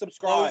Comment, like,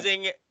 subscribe.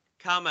 closing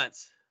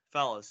comments,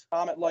 fellas?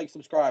 Comment, like,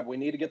 subscribe. We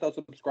need to get those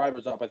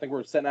subscribers up. I think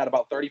we're sitting at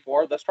about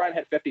 34. Let's try and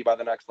hit 50 by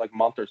the next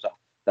month or so.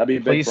 That'd be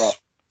big Please for us.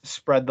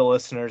 spread the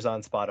listeners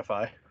on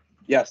Spotify.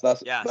 Yes, Yes,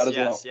 that as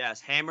well.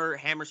 yes. Hammer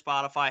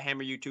Spotify,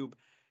 hammer YouTube,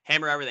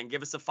 hammer everything.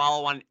 Give us a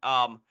follow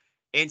on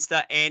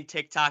Insta and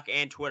TikTok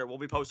and Twitter. We'll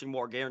be posting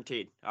more,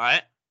 guaranteed. All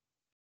right.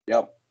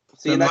 Yep.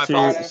 See you send next this, to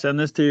your, Friday. send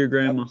this to your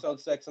grandma. Episode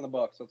 6 in the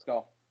books. Let's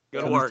go.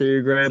 Good Send work. this to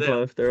your That's it.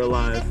 grandpa if they're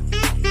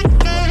alive.